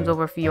 which looms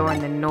over Fior in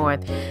the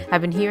north.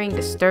 I've been hearing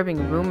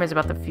disturbing rumors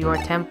about the Fior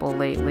Temple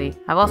lately.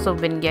 I've also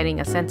been getting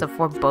a sense of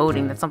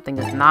foreboding that something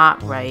is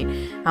not right.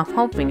 I'm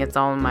hoping it's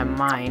all in my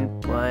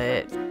mind,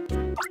 but...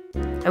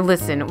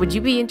 Listen, would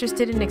you be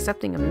interested in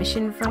accepting a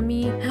mission from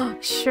me?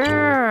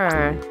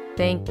 Sure!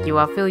 Thank you,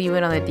 I'll fill you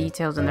in on the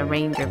details in the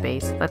ranger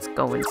base. Let's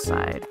go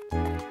inside.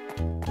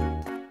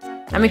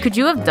 I mean, could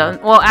you have done...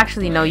 Well,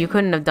 actually, no, you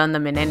couldn't have done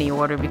them in any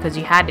order because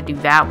you had to do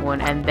that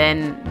one, and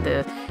then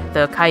the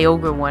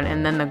Kyogre one,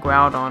 and then the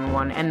Groudon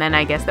one, and then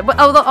I guess... But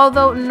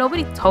although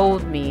nobody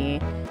told me,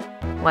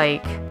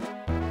 like...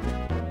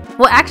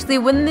 Well, actually,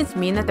 wouldn't this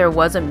mean that there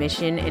was a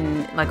mission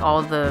in, like,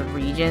 all the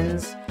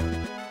regions?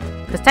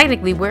 Because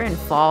technically, we're in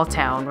Fall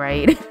Town,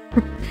 right?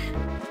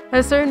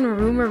 A certain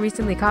rumor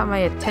recently caught my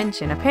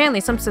attention. Apparently,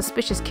 some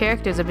suspicious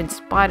characters have been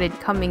spotted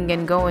coming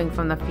and going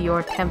from the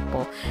Fior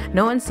Temple.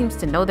 No one seems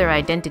to know their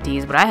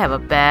identities, but I have a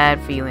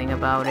bad feeling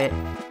about it.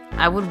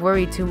 I would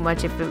worry too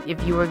much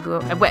if you were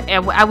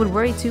I would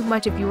worry too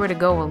much if you were to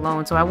go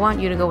alone, so I want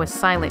you to go with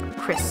Silent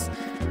Chris.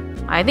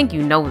 I think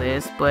you know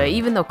this, but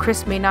even though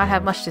Chris may not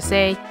have much to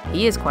say,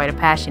 he is quite a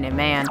passionate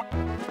man.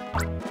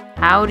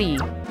 Howdy.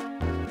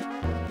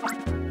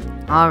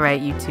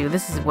 Alright, you two,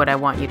 this is what I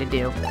want you to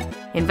do.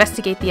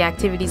 Investigate the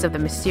activities of the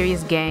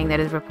mysterious gang that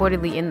is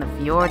reportedly in the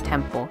Fior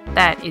Temple.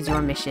 That is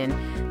your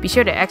mission. Be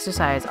sure to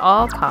exercise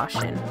all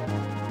caution.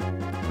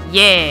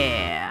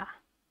 Yeah!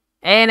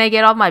 And I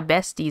get all my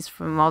besties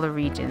from all the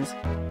regions.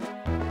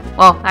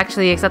 Well,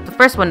 actually, except the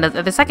first one does.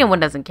 The second one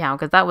doesn't count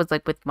because that was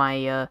like with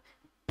my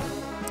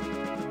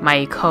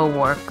my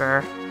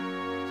co-worker.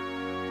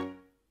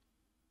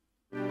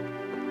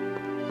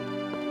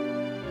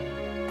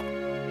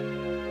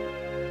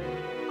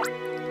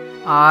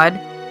 Odd.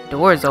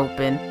 Doors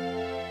open.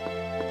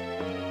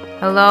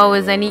 Hello,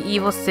 is any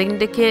evil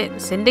syndicate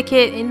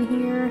in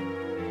here?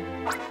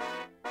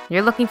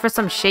 You're looking for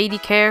some shady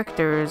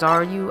characters,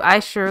 are you? I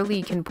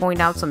surely can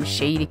point out some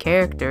shady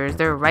characters.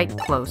 They're right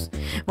close.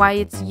 Why,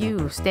 it's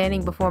you,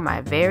 standing before my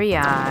very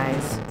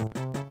eyes.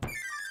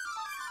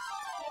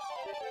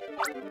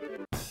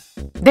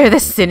 They're the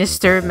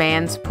Sinister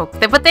Man's poke.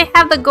 But they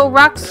have the Go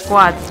Rock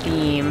Squad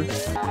theme.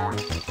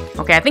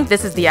 Okay, I think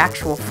this is the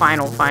actual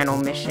final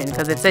mission.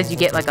 Because it says you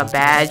get like a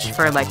badge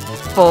for like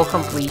full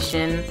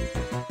completion.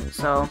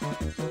 So.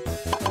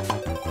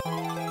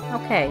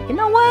 Okay, you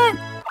know what?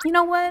 You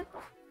know what?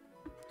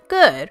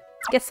 Good.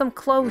 Get some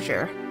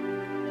closure.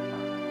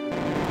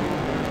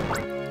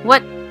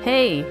 What?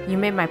 Hey, you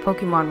made my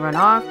Pokemon run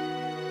off?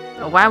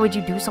 Why would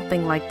you do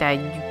something like that,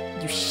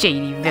 you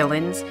shady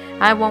villains?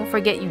 I won't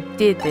forget you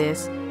did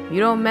this.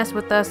 You don't mess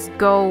with us,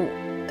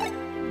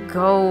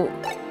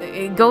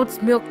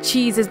 goat's milk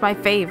cheese is my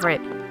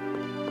favorite.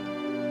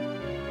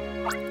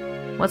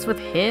 What's with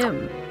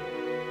him?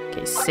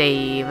 Okay,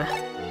 save.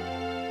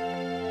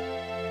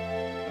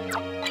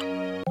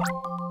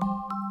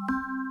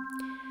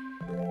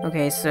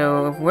 Okay,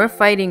 so if we're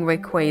fighting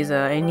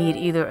Rayquaza, I need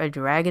either a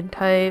dragon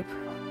type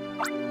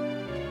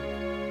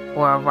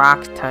or a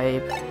rock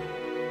type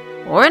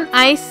or an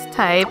ice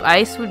type.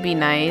 Ice would be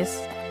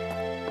nice.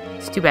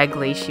 It's too bad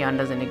Glaceon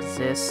doesn't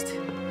exist.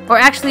 Or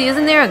actually,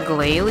 isn't there a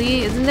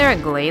Glalie? Isn't there a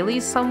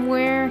Glalie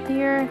somewhere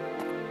here?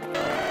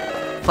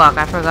 Fuck,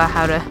 I forgot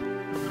how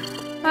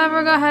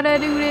to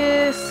do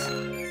this.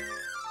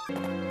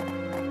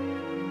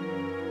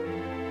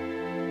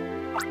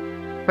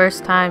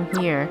 First time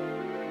here.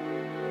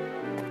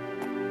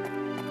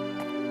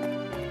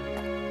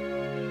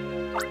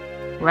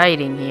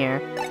 Writing here.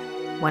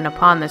 When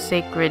upon the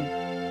sacred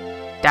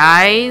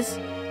dies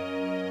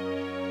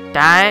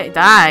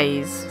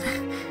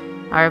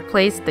are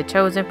placed, the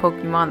chosen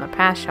Pokemon, the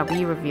past shall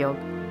be revealed.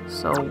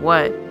 So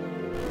what?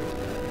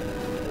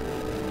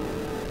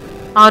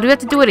 Oh, do we have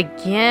to do it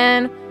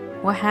again?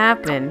 What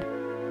happened?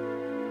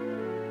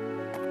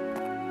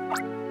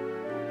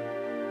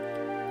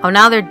 Oh,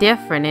 now they're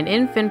different. An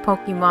infant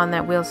Pokemon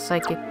that wields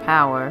psychic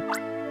power.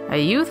 A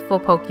youthful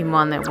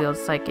Pokemon that wields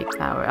psychic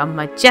power. A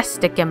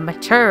majestic and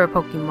mature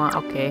Pokemon.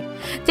 Okay.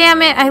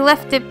 Damn it, I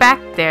left it back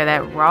there,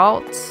 that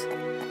Ralts.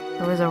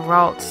 There was a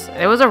Ralts.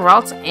 There was a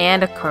Ralts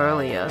and a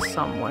Curlia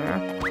somewhere.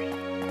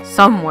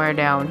 Somewhere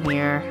down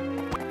here.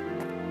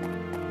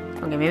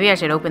 Okay, maybe I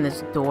should open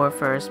this door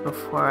first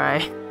before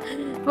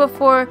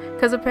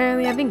because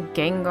apparently I think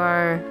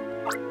Gengar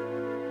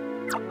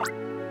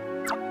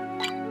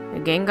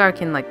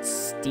can like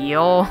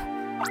steal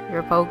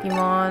your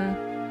Pokemon.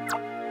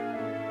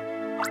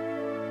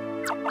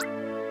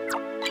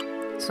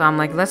 So I'm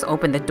like, let's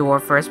open the door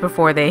first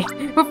before I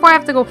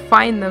have to go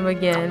find them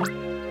again.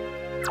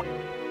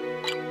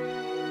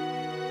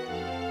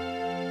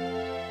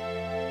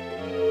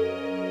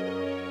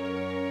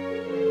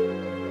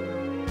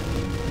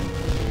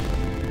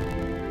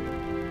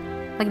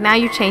 Like, now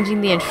you're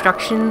changing the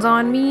instructions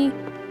on me?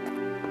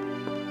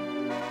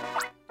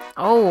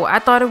 Oh, I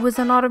thought it was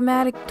an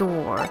automatic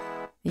door.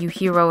 You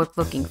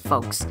heroic-looking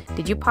folks.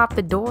 Did you pop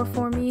the door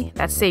for me?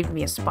 That saved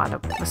me a spot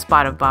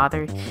of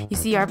bother. You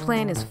see, our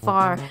plan is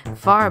far,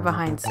 far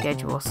behind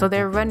schedule, so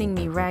they're running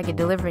me ragged,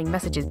 delivering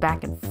messages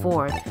back and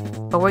forth.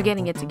 But we're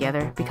getting it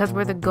together, because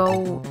we're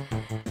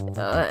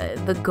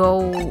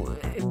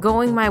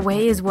going my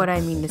way is what I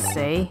mean to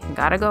say.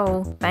 Gotta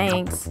go.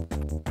 Thanks.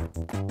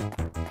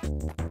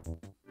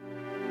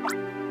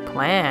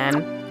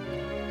 Plan?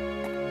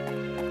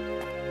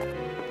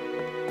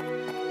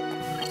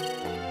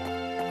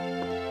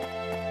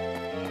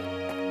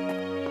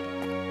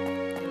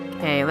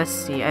 Okay, let's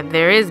see.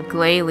 There is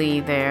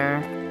Glalie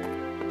there.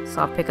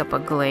 So I'll pick up a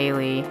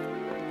Glalie.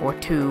 Or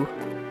two.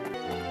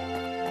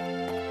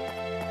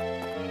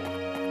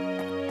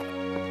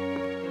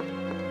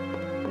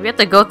 We have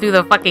to go through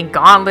the fucking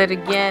gauntlet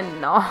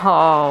again?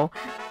 No.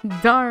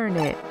 Darn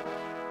it.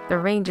 The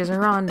Rangers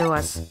are onto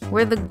us.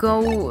 We're the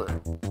go...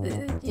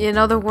 In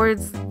other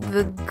words,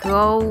 the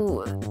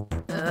go...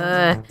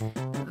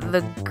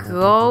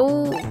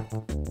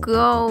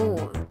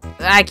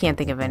 I can't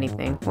think of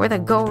anything. We're the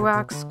Go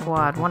Rock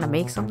Squad. Want to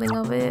make something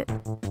of it?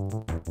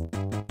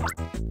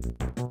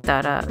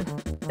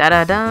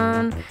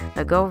 Da-da-dun.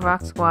 The Go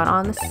Rock Squad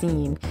on the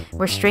scene.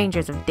 We're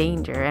strangers of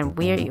danger, and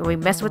we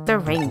mess with the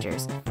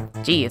Rangers.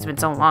 Gee, it's been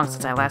so long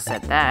since I last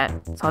said that.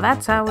 So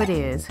that's how it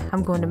is.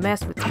 I'm going to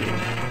mess with you.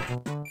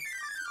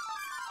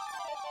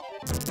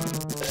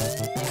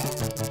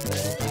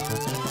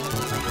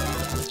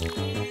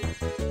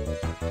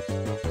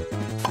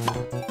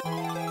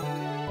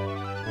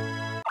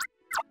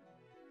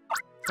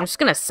 I'm just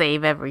gonna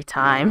save every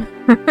time.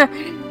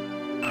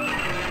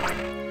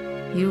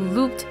 You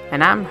looped,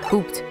 and I'm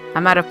hooped.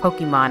 I'm out of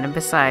Pokemon, and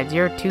besides,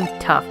 you're too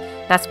tough.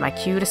 That's my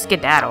cue to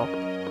skedaddle.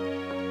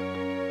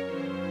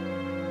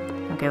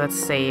 Okay, let's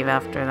save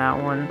after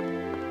that one.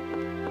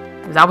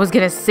 'Cause I was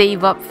gonna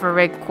save up for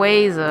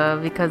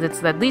Rayquaza because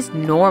it's at least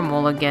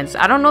normal against...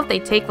 I don't know if they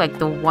take, like,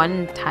 the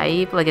one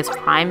type, like its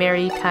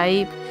primary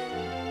type,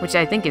 which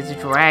I think is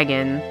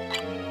Dragon.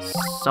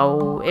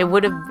 So, it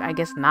would have, I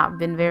guess, not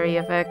been very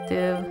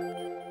effective.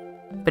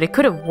 But it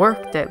could have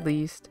worked, at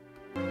least.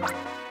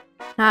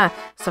 Ah,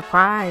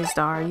 surprised,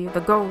 are you?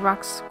 The Go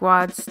Rock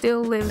Squad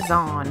still lives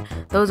on.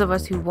 Those of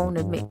us who won't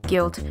admit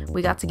guilt,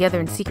 we got together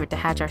in secret to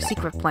hatch our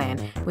secret plan.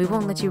 We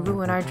won't let you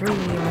ruin our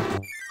dream.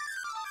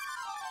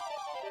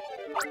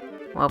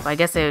 Well, I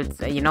guess it's,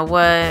 you know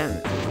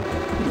what?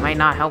 Might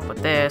not help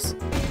with this.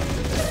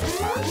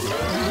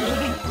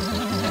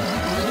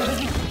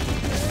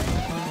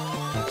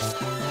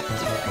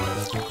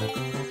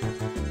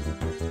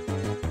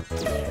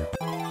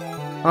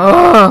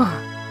 Oh!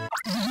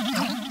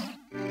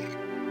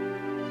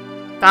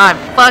 God,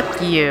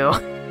 fuck you.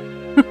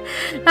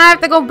 I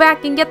have to go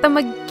back and get them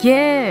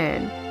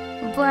again.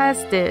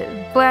 Blast it.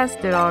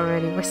 Blast it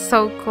already. We're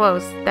so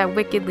close. That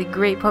wickedly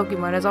great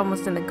Pokemon is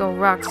almost in the Go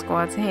Rock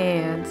Squad's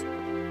hands.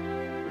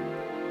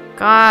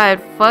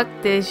 God, fuck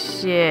this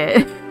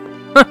shit.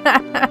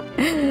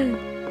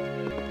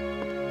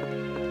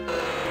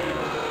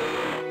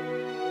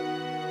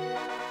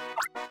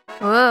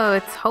 Whoa,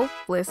 it's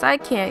hopeless. I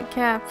can't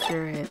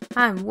capture it.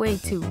 I'm way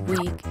too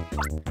weak.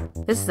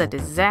 This is a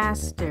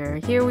disaster.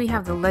 Here we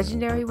have the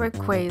legendary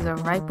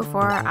Rayquaza right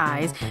before our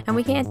eyes, and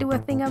we can't do a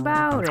thing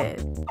about it.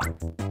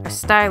 Our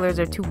stylers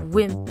are too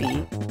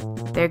wimpy.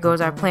 There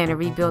goes our plan to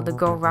rebuild the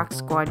Go Rock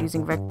Squad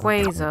using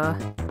Rayquaza.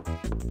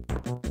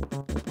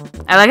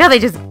 I like how they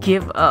just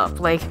give up.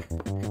 Like,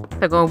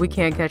 they're going, we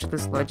can't catch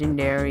this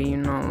legendary, you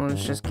know,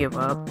 let's just give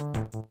up.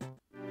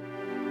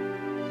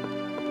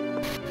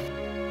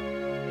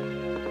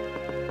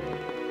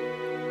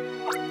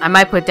 I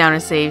might put down a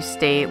save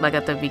state, like,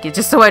 at the beginning,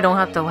 just so I don't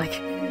have to,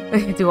 like,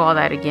 do all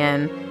that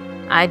again.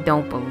 I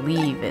don't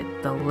believe it.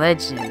 The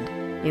legend.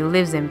 It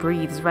lives and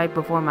breathes right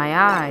before my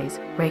eyes.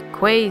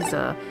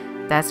 Rayquaza.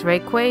 That's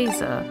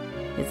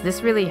Rayquaza. Is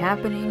this really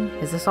happening?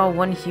 Is this all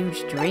one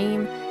huge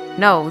dream?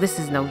 No, this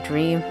is no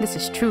dream. This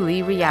is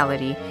truly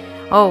reality.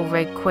 Oh,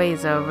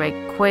 Rayquaza,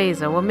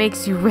 Rayquaza, what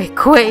makes you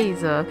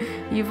Rayquaza?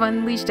 You've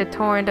unleashed a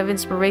torrent of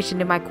inspiration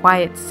in my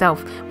quiet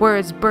self.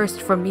 Words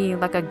burst from me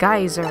like a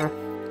geyser.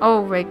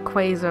 Oh,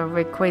 Rayquaza,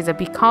 Rayquaza,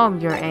 be calm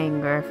your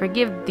anger.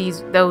 Forgive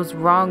those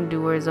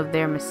wrongdoers of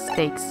their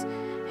mistakes.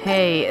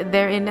 Hey,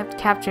 their inept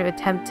capture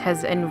attempt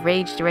has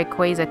enraged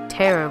Rayquaza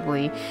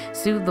terribly.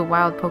 Soothe the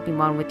wild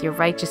Pokemon with your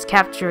righteous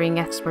capturing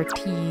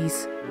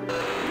expertise.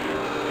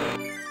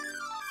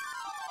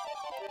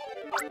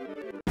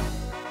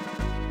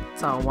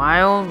 It's a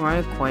wild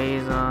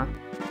Rayquaza.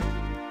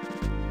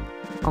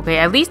 Okay,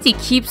 at least he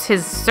keeps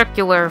his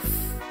circular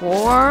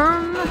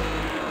form.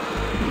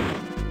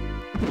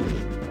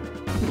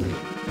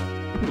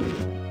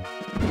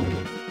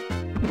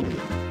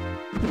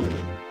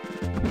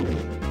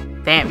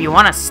 Damn, you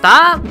wanna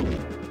stop?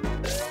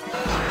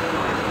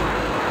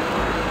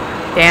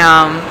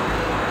 Damn.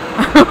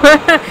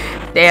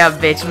 Damn,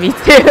 bitch, me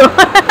too.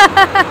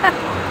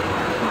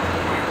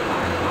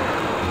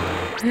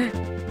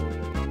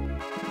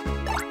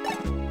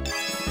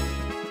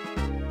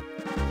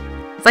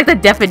 It's like the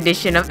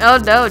definition of, oh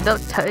no,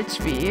 don't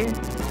touch me.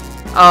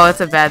 Oh, it's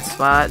a bad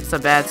spot. It's a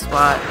bad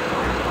spot.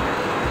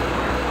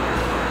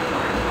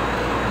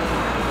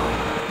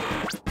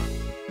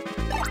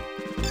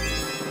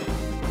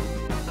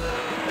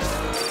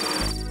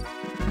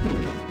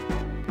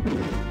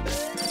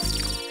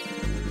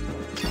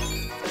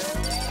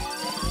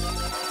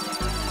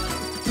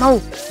 No!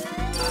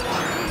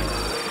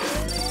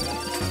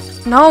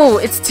 No,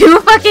 it's too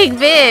fucking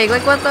big!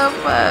 Like, what the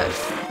fuck?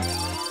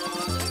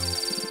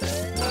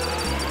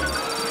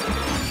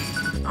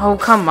 Oh,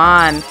 come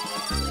on.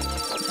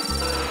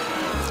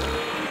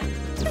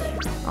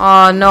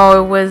 Oh,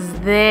 no, it was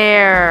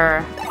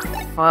there.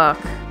 Fuck.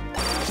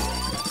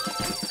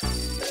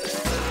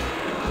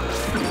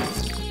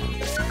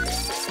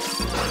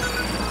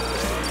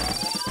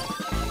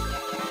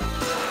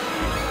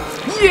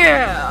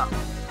 Yeah!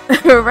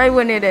 Right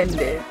when it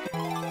ended.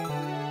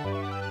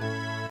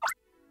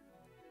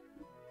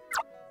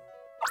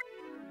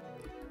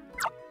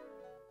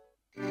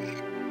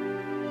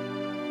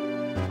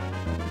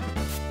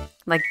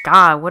 Like,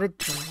 God, what a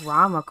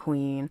drama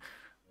queen.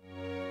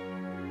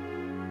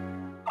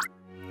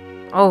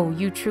 Oh,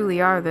 you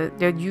truly are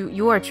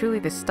you are truly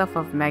the stuff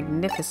of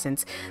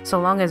magnificence. So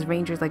long as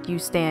rangers like you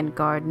stand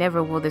guard,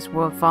 never will this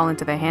world fall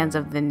into the hands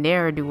of the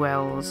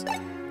ne'er-do-wells.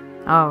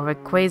 Oh,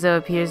 Rayquaza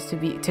appears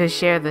to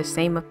share the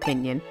same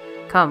opinion.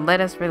 Come,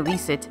 let us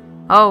release it.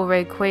 Oh,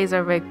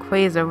 Rayquaza,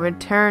 Rayquaza,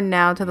 return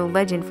now to the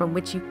legend from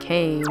which you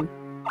came.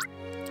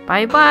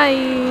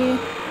 Bye-bye!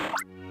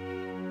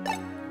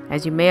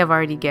 As you may have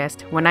already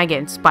guessed, when I get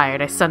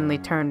inspired, I suddenly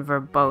turn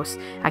verbose.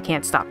 I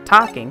can't stop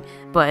talking,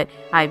 but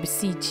I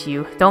beseech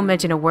you, don't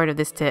mention a word of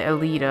this to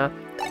Alita.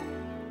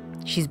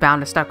 She's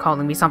bound to start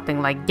calling me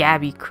something like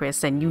Gabby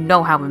Chris, and you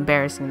know how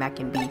embarrassing that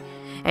can be.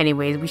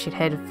 Anyways, we should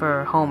head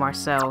for home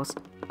ourselves.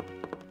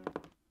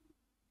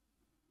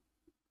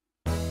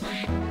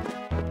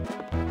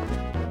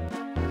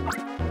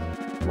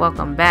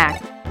 Welcome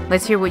back.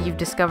 Let's hear what you've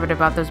discovered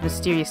about those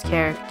mysterious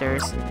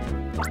characters.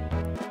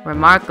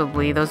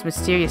 Remarkably, those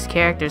mysterious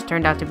characters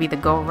turned out to be the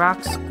Go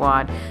Rock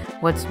Squad.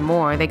 What's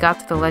more, they got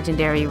to the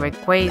legendary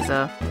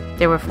Rayquaza.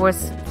 They were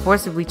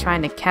forcibly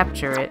trying to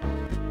capture it.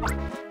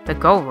 The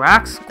Go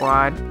Rock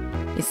Squad?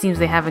 It seems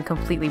they haven't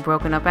completely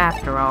broken up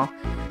after all.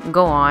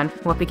 Go on,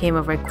 what became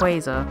of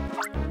Rayquaza?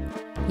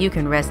 You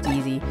can rest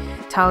easy.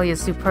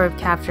 Talia's superb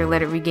capture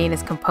let it regain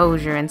its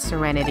composure and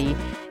serenity.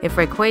 If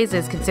Rayquaza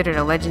is considered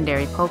a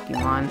legendary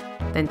Pokemon,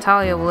 then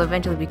Talia will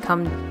eventually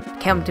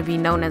come to be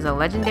known as a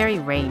legendary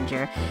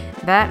ranger.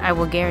 That I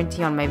will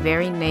guarantee on my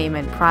very name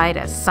and pride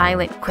as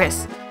Silent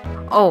Chris.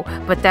 Oh,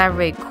 but that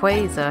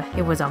Rayquaza,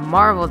 it was a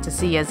marvel to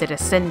see as it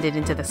ascended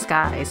into the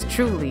skies.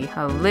 Truly,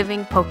 a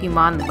living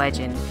Pokemon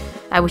legend.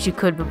 I wish you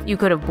could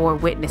have bore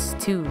witness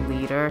too,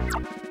 leader.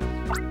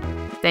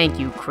 Thank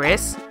you,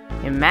 Chris.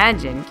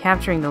 Imagine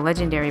capturing the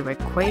legendary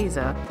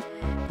Rayquaza.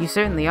 You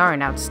certainly are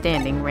an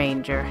outstanding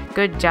ranger.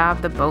 Good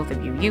job, the both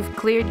of you. You've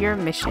cleared your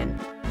mission.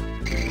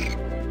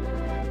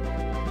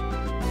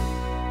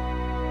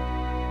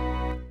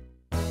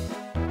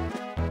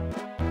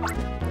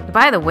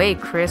 By the way,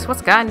 Chris,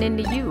 what's gotten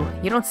into you?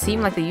 You don't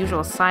seem like the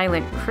usual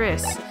Silent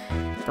Chris.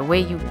 The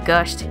way you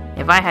gushed,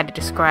 if I had to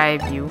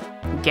describe you,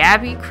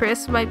 Gabby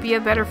Chris might be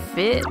a better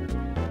fit.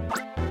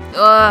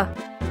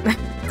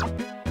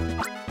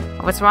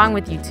 What's wrong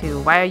with you two?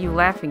 Why are you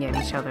laughing at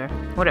each other?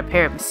 What a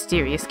pair of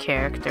mysterious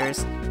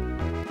characters.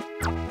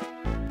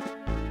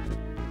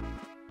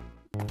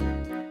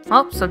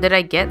 Oh, so did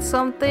I get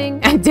something?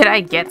 Did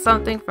I get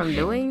something from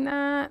doing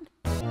that?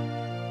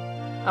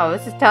 Oh,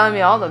 this is telling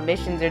me all the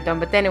missions are done,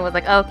 but then it was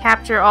like, oh,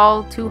 capture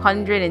all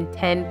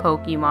 210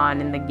 Pokemon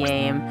in the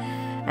game.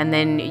 And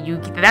then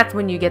that's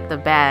when you get the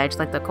badge,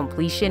 like the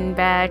completion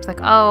badge. Like,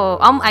 oh,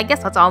 I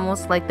guess that's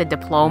almost like the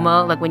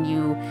diploma, like when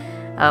you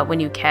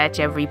catch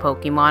every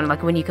Pokemon,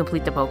 like when you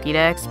complete the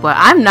Pokédex. But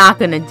I'm not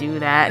gonna do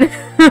that.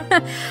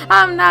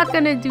 I'm not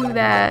gonna do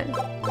that.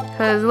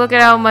 Because look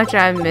at how much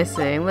I'm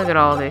missing. Look at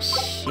all this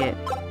shit.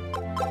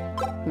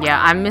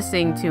 Yeah, I'm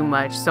missing too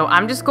much. So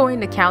I'm just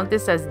going to count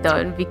this as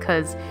done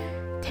because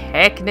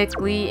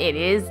technically it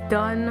is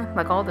done.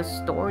 Like all the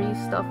story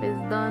stuff is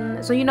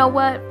done. So you know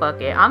what? Fuck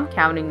it. I'm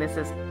counting this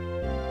as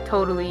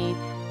totally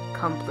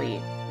complete.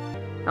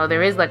 Oh,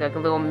 there is like a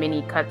little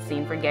mini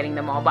cutscene for getting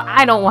them all, but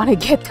I don't want to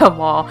get them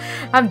all.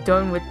 I'm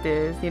done with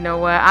this. You know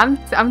what?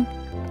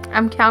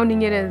 I'm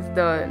counting it as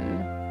done.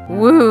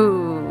 Woo!